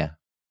Bithynia,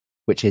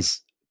 which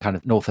is kind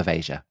of north of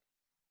Asia.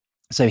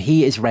 So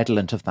he is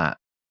redolent of that.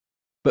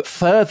 But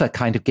further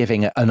kind of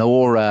giving an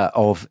aura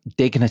of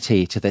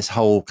dignity to this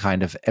whole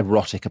kind of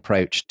erotic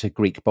approach to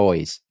Greek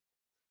boys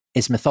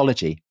is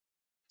mythology.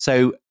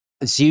 So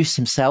Zeus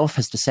himself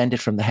has descended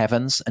from the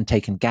heavens and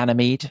taken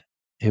Ganymede,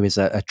 who is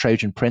a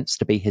Trojan prince,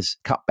 to be his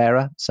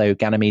cupbearer. So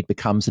Ganymede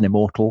becomes an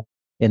immortal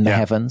in the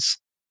heavens.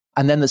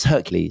 And then there's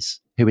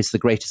Hercules, who is the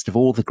greatest of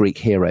all the Greek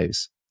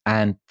heroes.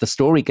 And the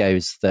story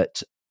goes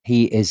that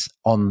he is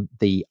on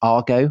the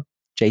Argo,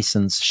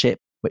 Jason's ship,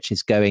 which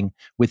is going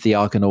with the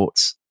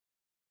Argonauts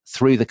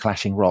through the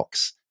clashing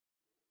rocks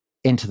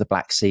into the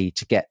Black Sea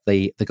to get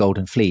the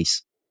Golden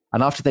Fleece.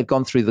 And after they've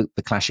gone through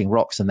the clashing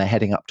rocks and they're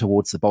heading up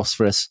towards the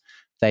Bosphorus,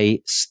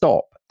 they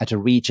stop at a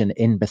region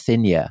in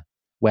Bithynia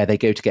where they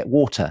go to get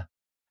water.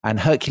 And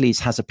Hercules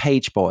has a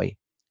page boy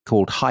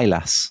called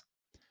Hylas.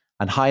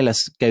 And Hylas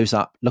goes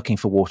up looking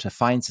for water,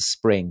 finds a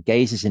spring,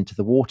 gazes into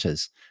the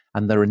waters,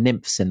 and there are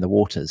nymphs in the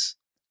waters.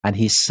 And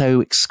he's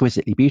so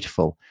exquisitely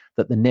beautiful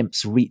that the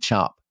nymphs reach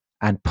up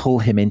and pull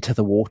him into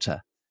the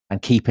water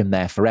and keep him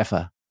there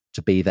forever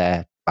to be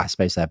their, I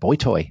suppose, their boy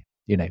toy,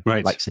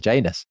 like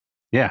Sejanus.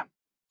 Yeah.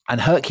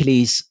 And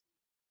Hercules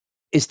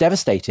is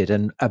devastated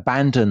and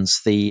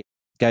abandons the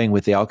going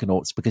with the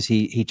Argonauts because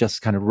he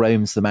just kind of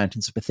roams the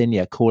mountains of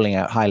Bithynia, calling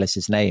out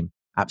Hylas's name,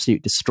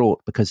 absolute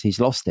distraught because he's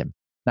lost him.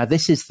 Now,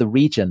 this is the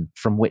region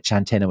from which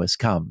Antinous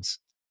comes.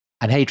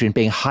 And Hadrian,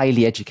 being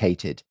highly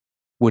educated,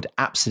 would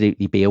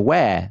absolutely be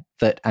aware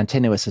that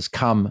Antinous has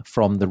come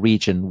from the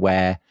region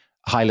where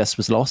Hylas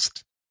was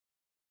lost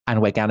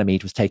and where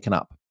Ganymede was taken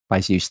up by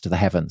Zeus to the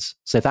heavens.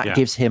 So that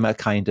gives him a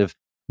kind of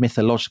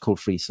mythological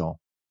frisson.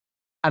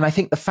 And I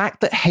think the fact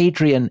that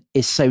Hadrian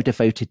is so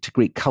devoted to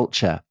Greek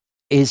culture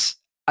is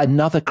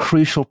another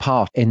crucial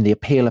part in the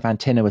appeal of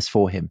Antinous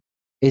for him,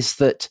 is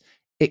that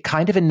it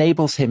kind of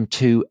enables him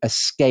to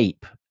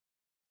escape,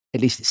 at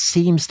least it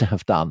seems to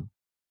have done,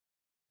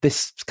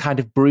 this kind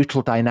of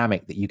brutal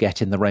dynamic that you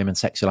get in the Roman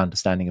sexual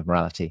understanding of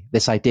morality.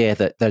 This idea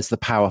that there's the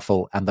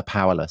powerful and the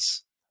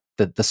powerless,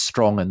 the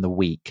strong and the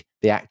weak,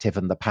 the active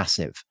and the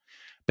passive.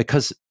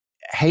 Because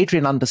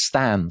Hadrian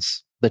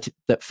understands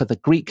that for the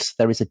Greeks,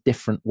 there is a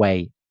different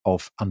way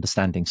of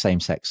understanding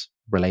same-sex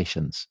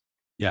relations.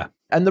 Yeah.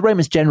 And the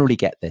Romans generally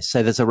get this.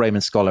 So there's a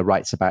Roman scholar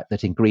writes about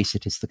that in Greece,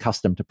 it is the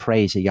custom to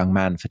praise a young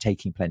man for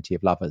taking plenty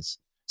of lovers.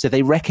 So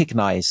they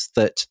recognize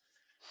that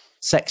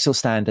sexual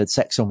standards,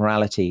 sexual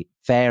morality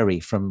vary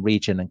from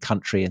region and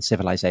country and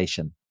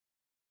civilization.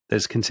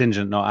 There's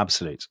contingent, not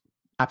absolute.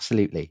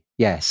 Absolutely,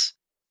 yes.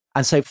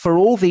 And so for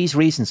all these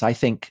reasons, I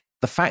think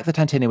the fact that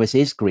Antinous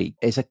is Greek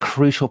is a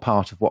crucial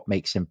part of what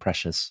makes him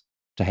precious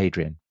to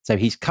Hadrian. So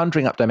he's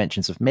conjuring up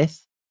dimensions of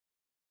myth,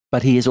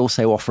 but he is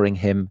also offering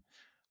him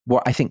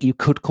what I think you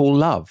could call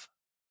love.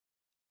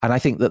 And I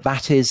think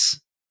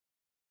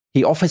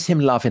he offers him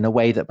love in a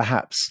way that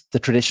perhaps the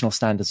traditional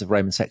standards of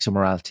Roman sexual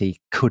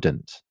morality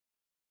couldn't.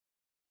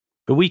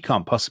 But we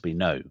can't possibly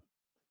know,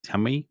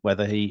 can we,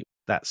 whether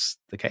that's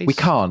the case? We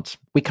can't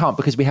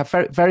because we have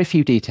very, very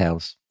few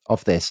details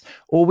of this.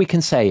 All we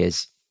can say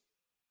is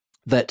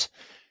that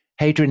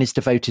Hadrian is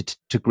devoted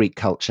to Greek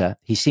culture.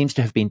 He seems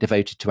to have been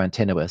devoted to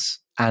Antinous,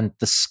 and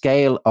the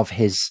scale of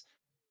his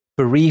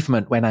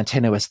bereavement when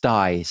Antinous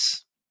dies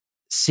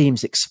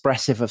seems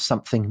expressive of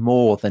something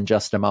more than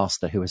just a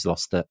master who has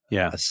lost a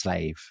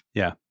slave.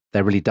 Yeah.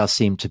 There really does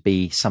seem to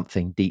be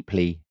something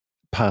deeply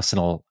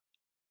personal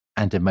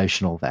and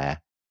emotional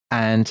there.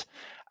 And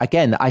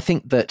again, I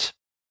think that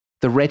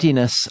the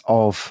readiness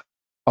of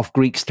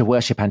Greeks to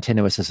worship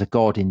Antinous as a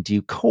god in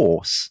due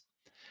course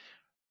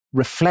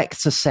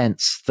reflects a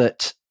sense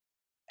that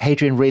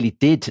Hadrian really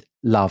did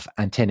love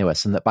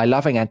Antinous, and that by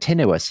loving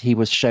Antinous, he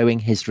was showing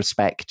his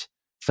respect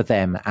for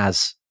them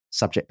as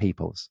subject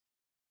peoples.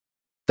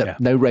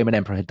 That no Roman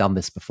emperor had done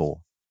this before.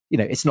 You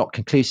know, it's not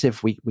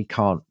conclusive. We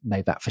can't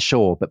know that for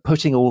sure. But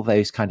putting all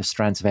those kind of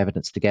strands of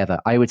evidence together,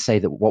 I would say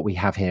that what we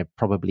have here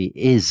probably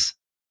is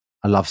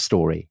a love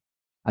story.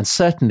 And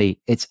certainly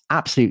it's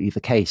absolutely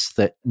the case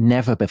that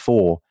never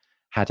before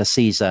had a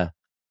Caesar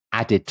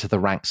added to the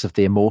ranks of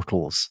the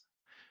immortals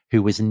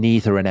who was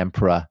neither an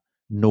emperor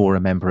nor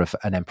a member of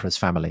an emperor's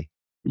family.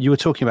 You were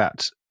talking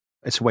about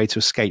it's a way to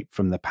escape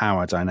from the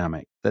power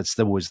dynamic that's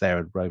always there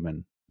in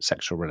Roman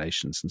sexual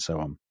relations and so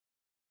on.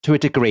 To a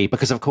degree,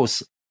 because of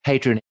course,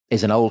 Hadrian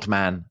is an old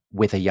man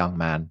with a young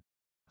man.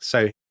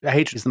 So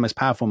Hadrian is the most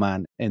powerful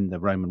man in the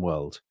Roman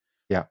world.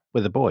 Yeah.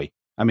 With a boy.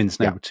 I mean, there's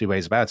no two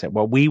ways about it.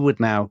 Well, we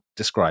would now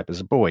describe as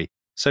a boy.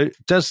 So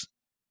this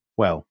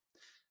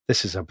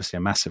is obviously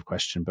a massive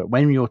question, but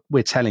when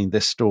we're telling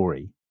this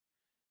story,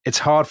 it's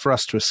hard for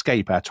us to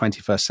escape our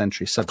 21st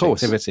century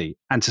subjectivity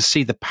and to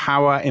see the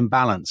power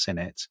imbalance in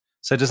it.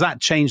 So does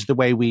that change the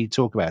way we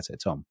talk about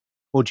it, Tom?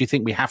 Or do you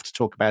think we have to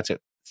talk about it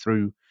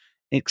through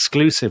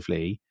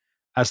exclusively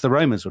as the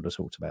Romans would have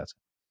talked about it?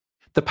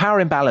 The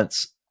power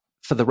imbalance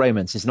for the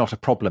Romans is not a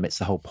problem. It's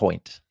the whole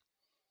point.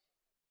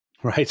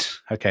 Right.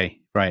 Okay.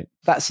 Right.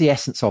 That's the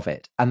essence of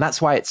it. And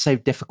that's why it's so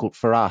difficult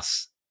for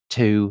us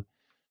to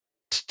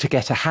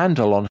get a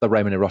handle on the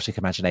Roman erotic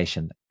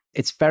imagination.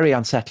 It's very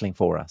unsettling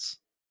for us.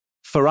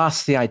 For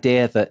us, the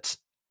idea that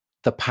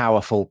the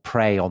powerful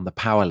prey on the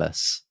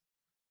powerless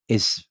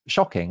is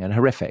shocking and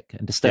horrific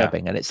and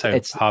disturbing. And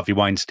it's Harvey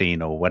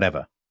Weinstein or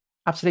whatever.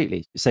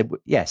 Absolutely. So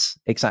yes,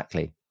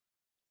 exactly.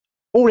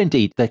 Or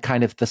indeed the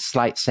kind of the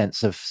slight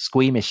sense of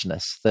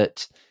squeamishness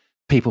that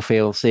people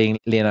feel seeing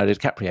Leonardo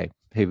DiCaprio,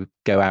 who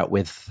go out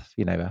with,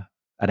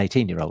 an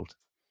 18-year-old.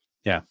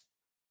 Yeah.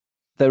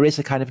 There is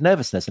a kind of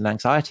nervousness and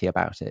anxiety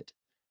about it.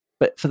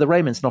 But for the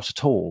Romans, not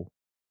at all.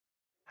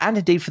 And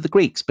indeed for the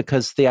Greeks,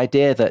 because the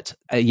idea that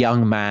a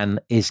young man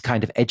is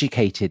kind of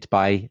educated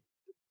by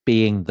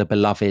being the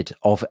beloved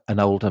of an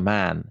older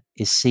man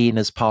is seen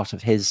as part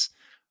of his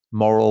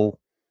moral,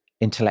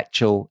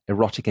 intellectual,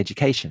 erotic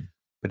education.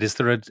 But is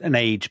there an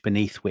age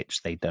beneath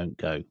which they don't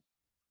go?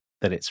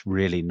 That it's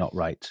really not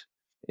right?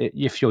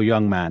 If your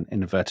young man,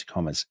 in inverted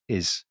commas,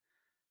 is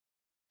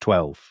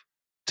 12,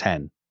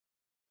 10,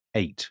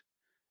 8,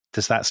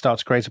 does that start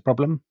to create a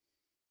problem?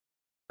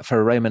 For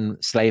a Roman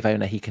slave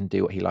owner, he can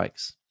do what he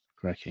likes.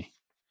 Correctly.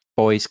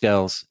 Boys,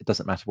 girls, it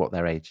doesn't matter what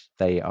their age.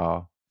 They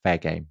are fair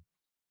game.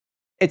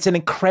 It's an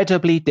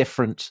incredibly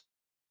different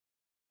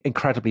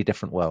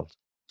world.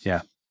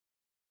 Yeah.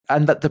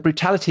 And that the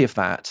brutality of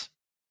that,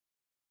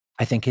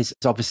 I think, is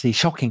obviously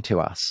shocking to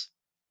us.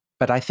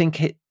 But I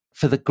think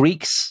for the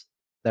Greeks,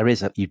 there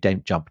is you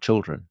don't jump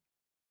children.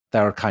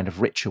 There are kind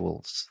of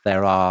rituals.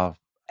 There are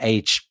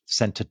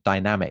age-centered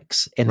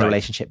dynamics in the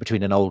relationship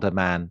between an older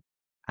man.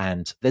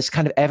 And there's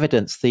kind of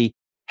evidence.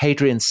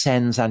 Hadrian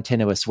sends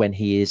Antinous when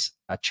he is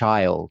a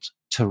child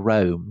to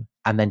Rome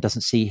and then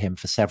doesn't see him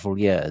for several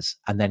years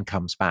and then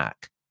comes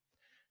back.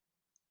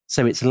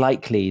 So it's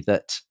likely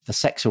that the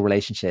sexual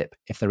relationship,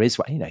 if there is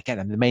one,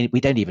 again,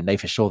 we don't even know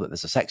for sure that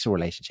there's a sexual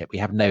relationship. We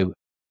have no,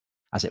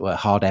 as it were,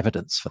 hard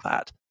evidence for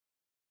that.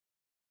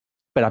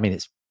 But I mean,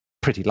 it's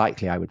pretty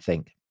likely, I would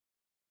think.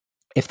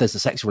 If there's a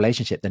sexual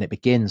relationship, then it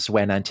begins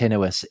when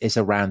Antinous is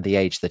around the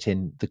age that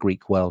in the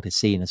Greek world is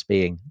seen as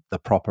being the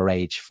proper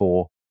age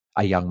for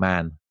a young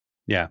man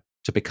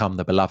to become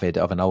the beloved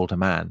of an older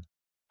man.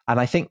 And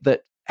I think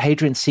that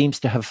Hadrian seems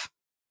to have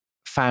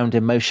found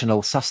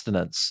emotional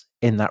sustenance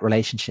in that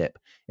relationship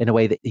in a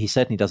way that he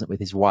certainly doesn't with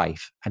his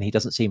wife, and he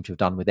doesn't seem to have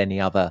done with any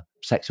other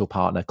sexual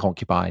partner,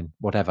 concubine,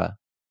 whatever.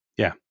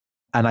 Yeah.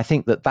 And I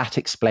think that that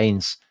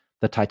explains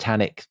the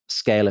titanic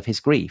scale of his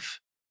grief.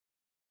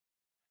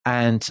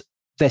 And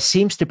there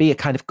seems to be a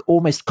kind of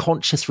almost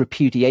conscious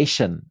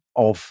repudiation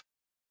of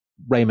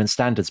Roman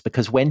standards,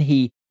 because when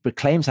he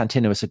proclaims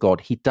Antinous a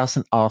god, he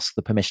doesn't ask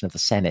the permission of the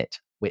Senate,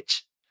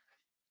 which,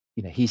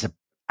 he's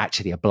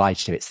actually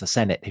obliged to. It's the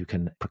Senate who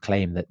can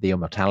proclaim that the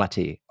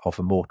immortality of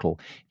a mortal.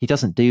 He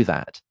doesn't do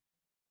that.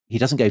 He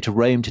doesn't go to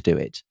Rome to do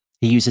it.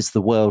 He uses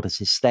the world as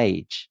his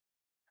stage.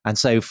 And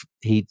so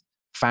he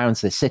founds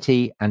this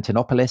city,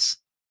 Antinopolis,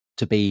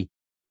 to be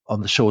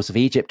on the shores of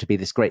Egypt, to be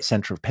this great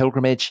center of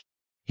pilgrimage.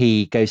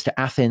 He goes to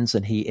Athens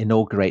and he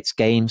inaugurates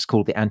games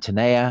called the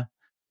Antinea,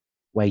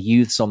 where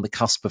youths on the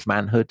cusp of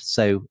manhood,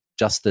 so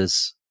just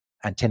as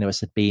Antinous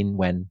had been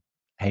when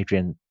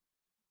Hadrian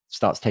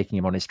starts taking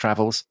him on his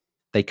travels,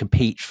 they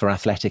compete for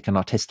athletic and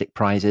artistic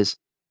prizes.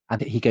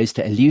 And he goes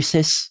to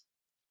Eleusis,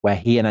 where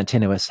he and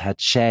Antinous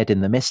had shared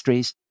in the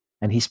mysteries,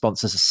 and he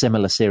sponsors a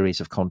similar series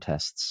of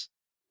contests.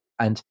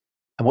 And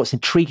what's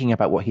intriguing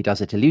about what he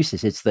does at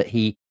Eleusis is that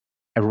he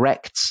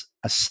erects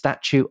a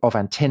statue of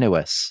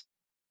Antinous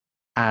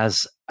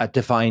as a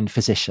divine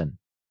physician,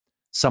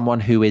 someone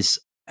who is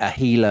a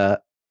healer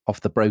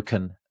of the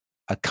broken,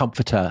 a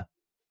comforter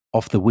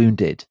of the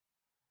wounded.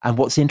 And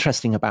what's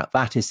interesting about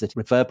that is that it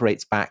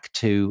reverberates back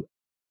to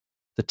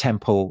the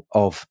temple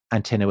of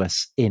Antinous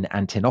in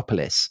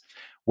Antinopolis,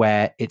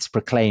 where it's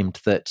proclaimed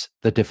that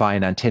the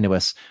divine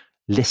Antinous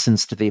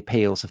listens to the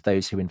appeals of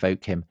those who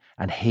invoke him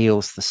and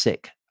heals the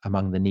sick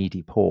among the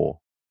needy poor.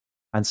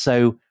 And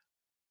so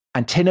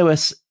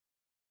Antinous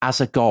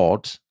as a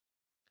god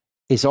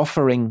is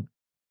offering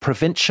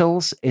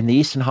provincials in the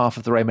eastern half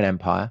of the Roman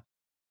Empire,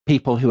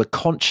 people who are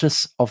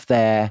conscious of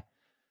their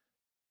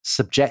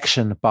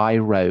subjection by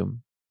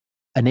Rome,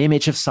 an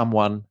image of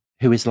someone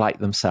who is like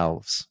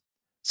themselves.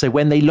 So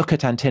when they look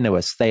at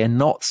Antinous, they are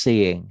not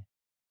seeing,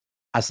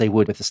 as they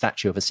would with the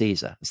statue of a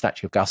Caesar, the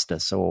statue of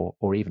Augustus,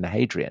 or even a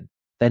Hadrian,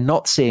 they're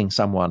not seeing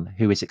someone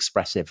who is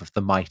expressive of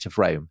the might of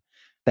Rome.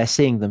 They're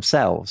seeing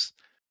themselves.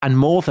 And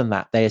more than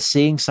that, they are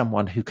seeing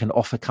someone who can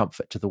offer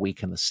comfort to the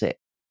weak and the sick.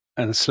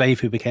 And the slave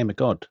who became a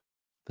god.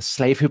 The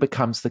slave who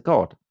becomes the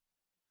god.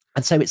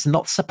 And so it's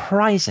not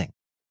surprising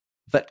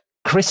that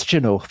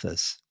Christian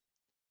authors,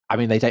 I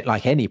mean, they don't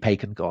like any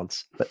pagan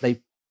gods, but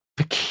they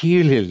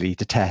peculiarly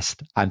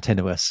detest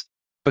Antinous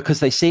because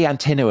they see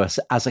Antinous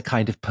as a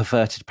kind of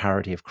perverted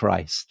parody of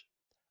Christ.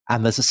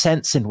 And there's a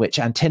sense in which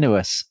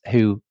Antinous,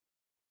 who,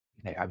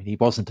 he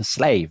wasn't a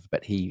slave,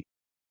 but he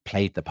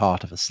played the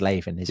part of a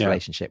slave in his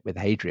relationship with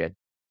Hadrian,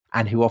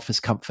 and who offers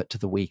comfort to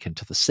the weak and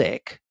to the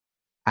sick,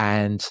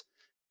 and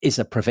is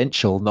a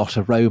provincial, not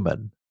a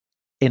Roman,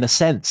 in a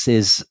sense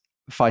is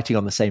fighting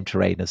on the same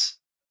terrain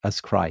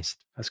as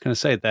Christ. I was going to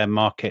say they're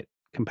market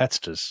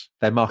competitors.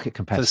 They're market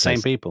competitors. For the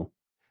same people.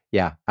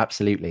 Yeah,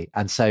 absolutely.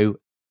 And so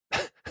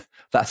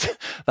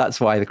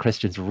that's why the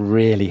Christians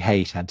really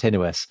hate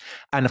Antinous,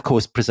 and of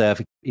course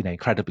preserve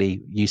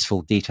incredibly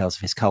useful details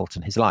of his cult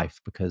and his life,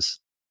 because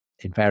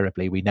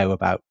invariably we know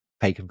about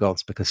pagan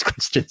gods because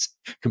Christians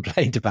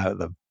complained about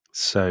them.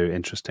 So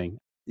interesting.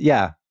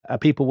 Yeah. Are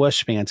people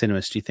worshipping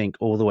Antinous, do you think,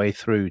 all the way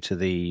through to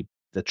the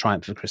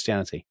triumph of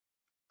Christianity?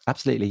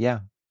 Absolutely, yeah.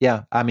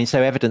 Yeah. I mean,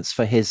 so evidence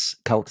for his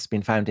cult has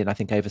been found in, I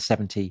think, over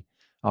 70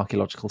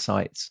 archaeological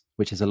sites,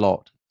 which is a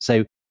lot.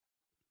 So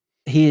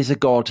he is a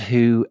god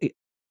who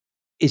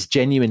is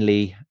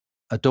genuinely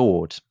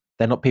adored.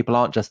 People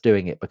aren't just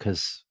doing it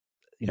because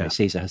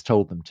Caesar has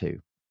told them to.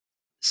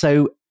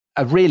 So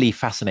a really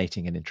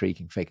fascinating and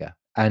intriguing figure.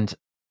 And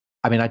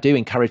I mean, I do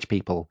encourage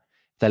people,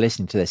 if they're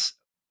listening to this,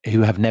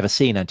 who have never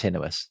seen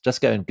Antinous,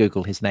 just go and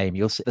Google his name.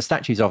 You'll see the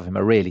statues of him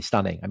are really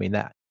stunning. I mean,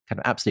 they're kind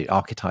of absolute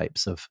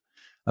archetypes of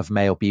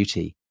male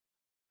beauty.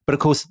 But of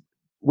course,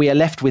 we are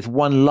left with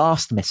one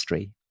last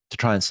mystery to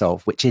try and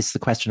solve, which is the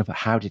question of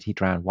how did he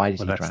drown? Why did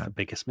he drown? That's the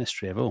biggest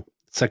mystery of all.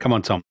 So come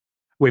on, Tom.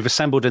 We've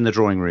assembled in the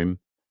drawing room.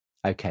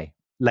 Okay.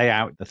 Lay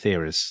out the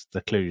theories,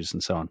 the clues,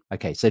 and so on.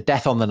 Okay, so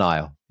death on the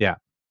Nile. Yeah.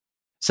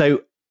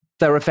 So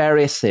there are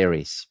various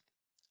theories.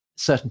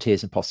 Certainty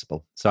is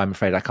impossible. So I'm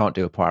afraid I can't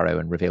do a Poirot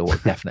and reveal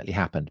what definitely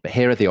happened. But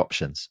here are the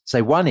options.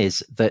 So one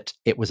is that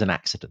it was an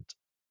accident.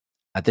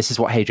 This is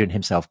what Hadrian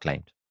himself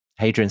claimed.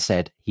 Hadrian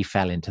said he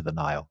fell into the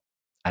Nile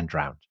and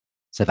drowned.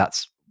 So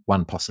that's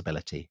one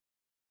possibility.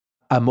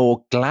 A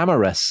more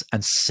glamorous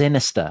and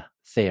sinister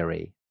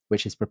theory,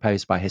 which is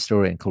proposed by a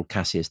historian called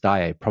Cassius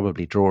Dio,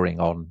 probably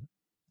drawing on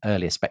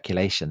earlier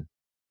speculation,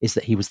 is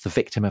that he was the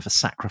victim of a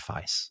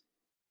sacrifice.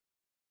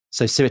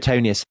 So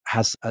Suetonius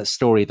has a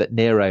story that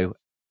Nero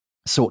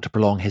sought to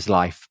prolong his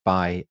life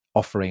by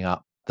offering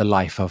up the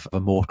life of a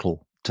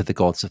mortal to the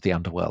gods of the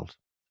underworld.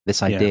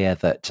 This idea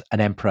that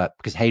an emperor,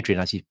 because Hadrian,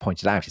 as you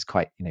pointed out, is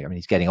quite,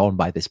 he's getting on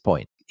by this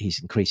point. He's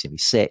increasingly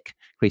sick,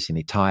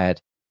 increasingly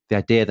tired. The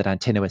idea that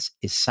Antinous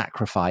is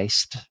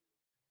sacrificed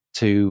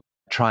to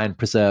try and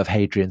preserve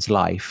Hadrian's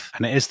life.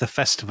 And it is the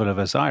festival of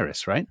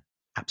Osiris, right?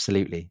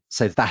 Absolutely.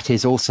 So that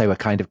is also a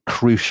kind of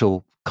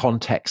crucial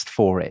context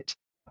for it,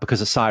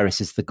 because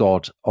Osiris is the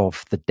god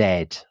of the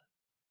dead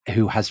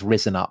who has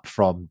risen up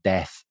from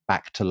death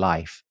back to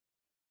life.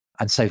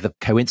 And so the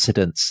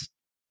coincidence,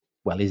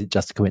 well, is it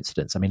just a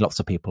coincidence? I mean, lots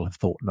of people have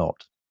thought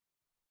not.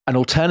 An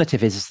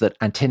alternative is that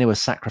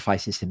Antinous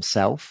sacrifices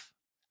himself.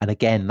 And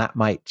again, that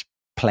might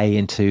play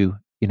into,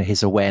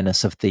 his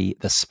awareness of the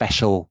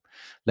special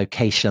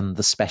location,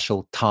 the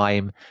special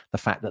time, the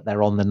fact that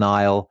they're on the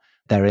Nile,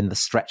 they're in the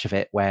stretch of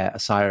it where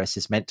Osiris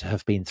is meant to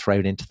have been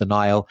thrown into the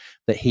Nile,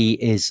 that he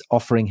is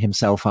offering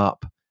himself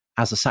up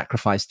as a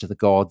sacrifice to the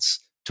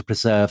gods to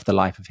preserve the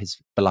life of his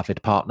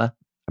beloved partner.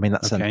 I mean,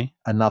 that's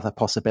another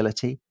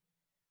possibility.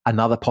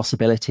 Another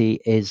possibility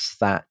is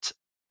that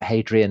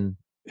Hadrian,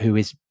 who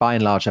is by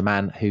and large a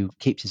man who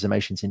keeps his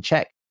emotions in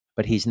check,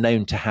 but he's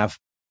known to have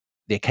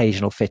the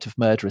occasional fit of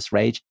murderous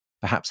rage.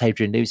 Perhaps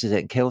Hadrian loses it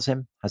and kills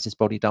him, has his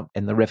body dumped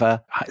in the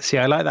river. See,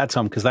 I like that,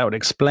 Tom, because that would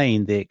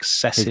explain the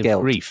excessive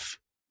grief.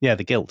 Yeah,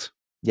 the guilt.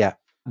 Yeah.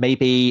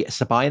 Maybe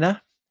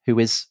Sabina, who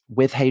is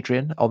with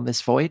Hadrian on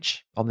this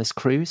voyage, on this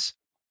cruise.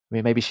 I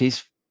mean, maybe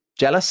she's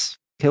jealous,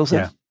 kills him.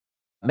 Yeah.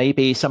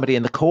 Maybe somebody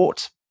in the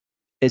court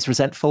is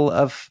resentful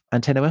of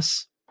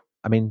Antinous.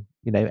 I mean,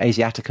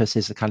 Asiaticus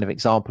is the kind of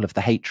example of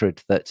the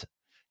hatred that,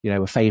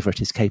 a favorite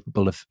is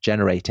capable of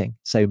generating.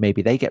 So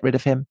maybe they get rid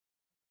of him.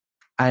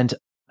 And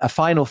a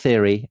final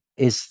theory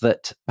is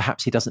that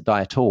perhaps he doesn't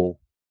die at all,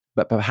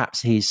 but perhaps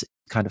he's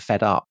kind of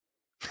fed up,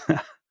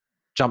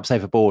 jumps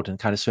overboard and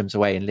kind of swims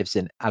away and lives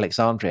in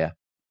Alexandria.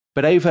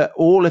 But over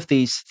all of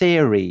these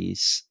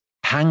theories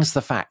hangs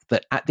the fact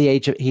that at the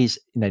age of, he's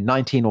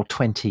 19 or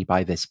 20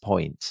 by this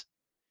point,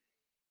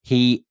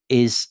 he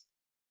is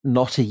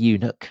not a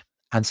eunuch.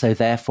 And so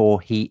therefore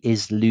he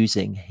is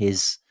losing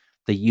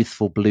the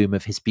youthful bloom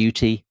of his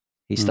beauty.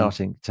 He's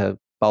starting to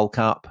bulk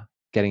up,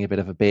 getting a bit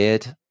of a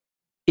beard.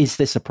 Is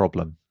this a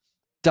problem?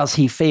 Does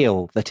he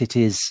feel that it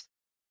is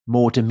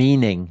more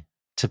demeaning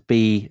to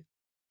be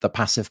the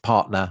passive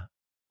partner,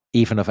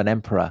 even of an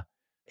emperor?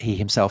 He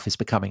himself is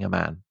becoming a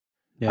man.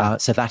 Yeah.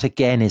 So that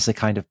again is a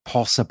kind of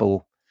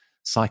possible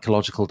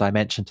psychological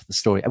dimension to the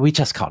story. And we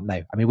just can't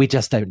know. I mean, we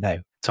just don't know.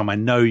 Tom, I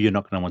know you're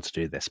not going to want to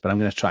do this, but I'm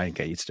going to try and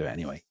get you to do it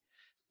anyway.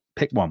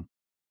 Pick one.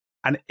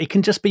 And it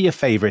can just be your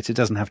favorite. It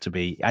doesn't have to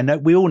be. I know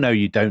we all know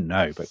you don't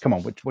know, but come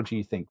on, what do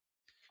you think?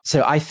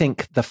 So I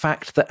think the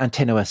fact that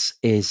Antinous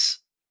is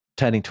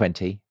turning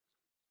 20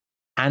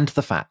 and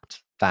the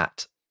fact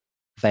that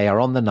they are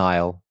on the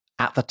Nile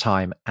at the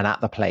time and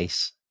at the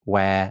place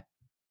where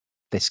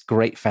this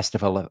great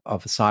festival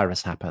of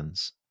Osiris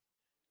happens,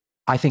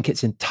 I think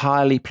it's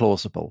entirely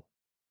plausible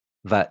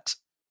that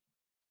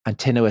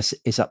Antinous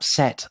is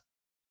upset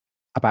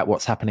about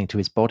what's happening to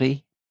his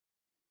body,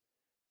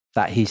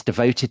 that he's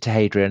devoted to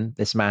Hadrian,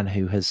 this man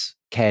who has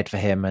cared for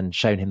him and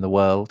shown him the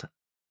world,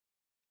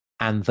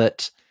 and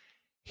that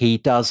he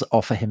does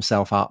offer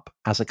himself up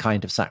as a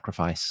kind of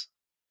sacrifice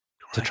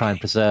to try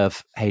and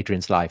preserve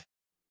Hadrian's life.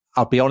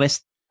 I'll be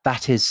honest,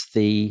 that is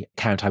the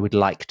account I would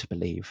like to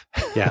believe.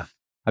 Yeah.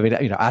 I mean,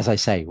 as I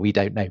say, we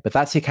don't know, but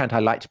that's the account I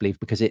like to believe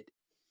because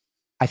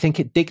I think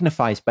it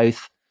dignifies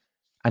both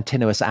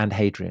Antinous and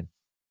Hadrian.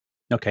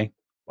 Okay.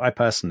 I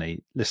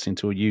personally, listening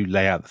to you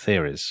lay out the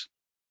theories,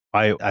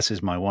 as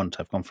is my wont,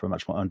 I've gone for a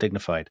much more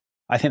undignified.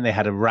 I think they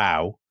had a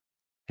row.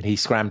 And he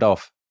scrammed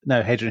off.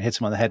 No, Hadrian hit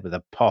him on the head with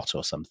a pot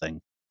or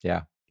something.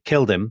 Yeah.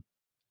 Killed him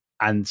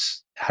and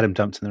had him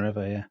dumped in the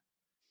river, yeah.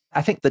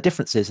 I think the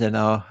differences in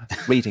our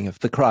reading of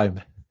the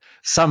crime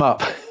sum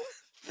up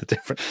the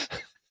difference.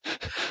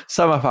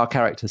 Sum up our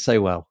characters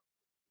so well,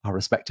 our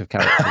respective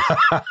characters.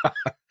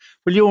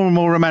 Well, you're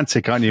more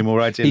romantic, aren't you?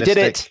 More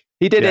idealistic.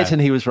 He did it,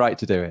 and he was right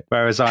to do it.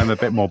 Whereas I'm a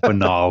bit more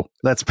banal.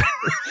 Let's be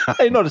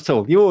no, not at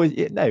all.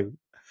 No.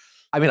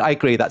 I mean, I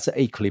agree. That's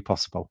equally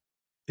possible.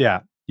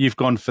 Yeah, you've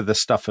gone for the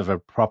stuff of a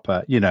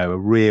proper, a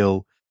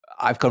real.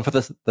 I've gone for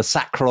the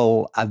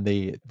sacral and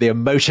the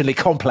emotionally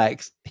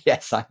complex.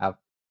 Yes, I have.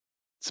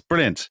 It's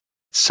brilliant.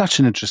 Such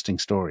an interesting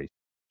story.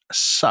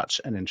 Such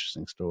an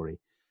interesting story.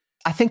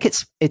 I think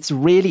it's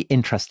really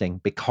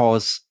interesting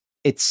because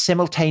it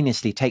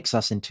simultaneously takes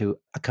us into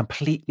a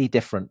completely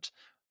different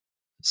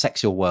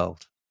sexual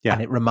world. Yeah.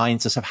 And it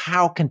reminds us of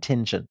how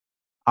contingent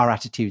our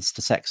attitudes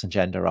to sex and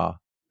gender are.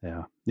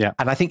 Yeah. Yeah.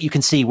 And I think you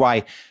can see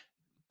why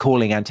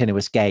calling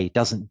Antinous gay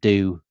doesn't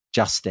do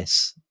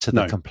justice to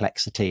the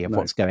complexity of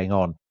what's going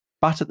on.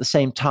 But at the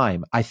same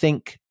time, I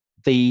think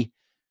it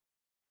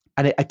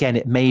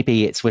may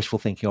be it's wishful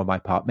thinking on my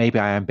part. Maybe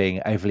I am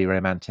being overly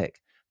romantic.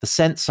 The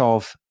sense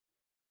of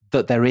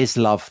that there is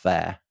love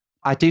there,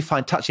 I do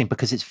find touching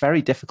because it's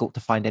very difficult to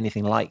find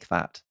anything like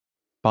that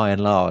by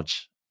and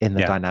large in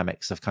the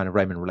dynamics of kind of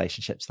Roman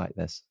relationships like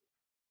this.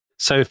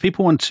 So if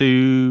people want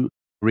to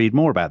read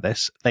more about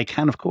this, they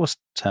can, of course,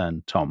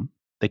 Tom.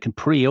 They can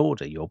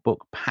pre-order your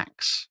book,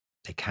 Pax.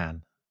 They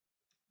can.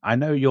 I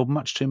know you're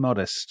much too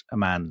modest a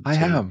man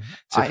to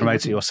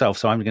promote it yourself,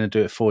 so I'm going to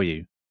do it for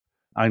you.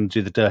 I'm going to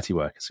do the dirty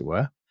work, as it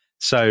were.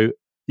 So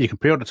you can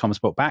pre-order Tom's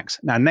book, Pax.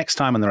 Now, next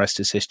time on The Rest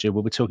is History,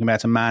 we'll be talking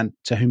about a man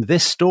to whom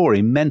this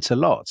story meant a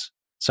lot.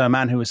 So a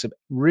man who was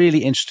really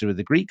interested with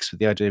the Greeks,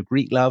 with the idea of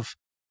Greek love,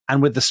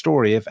 and with the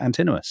story of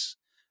Antinous.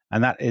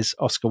 And that is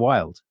Oscar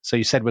Wilde. So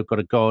you said we've got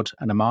a god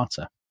and a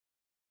martyr.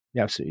 We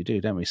absolutely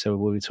do, don't we? So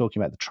we'll be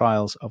talking about the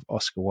trials of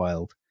Oscar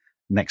Wilde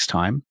next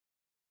time.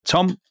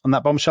 Tom, on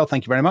that bombshell,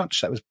 thank you very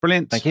much. That was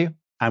brilliant. Thank you.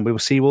 And we will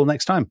see you all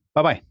next time.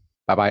 Bye-bye.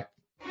 Bye-bye.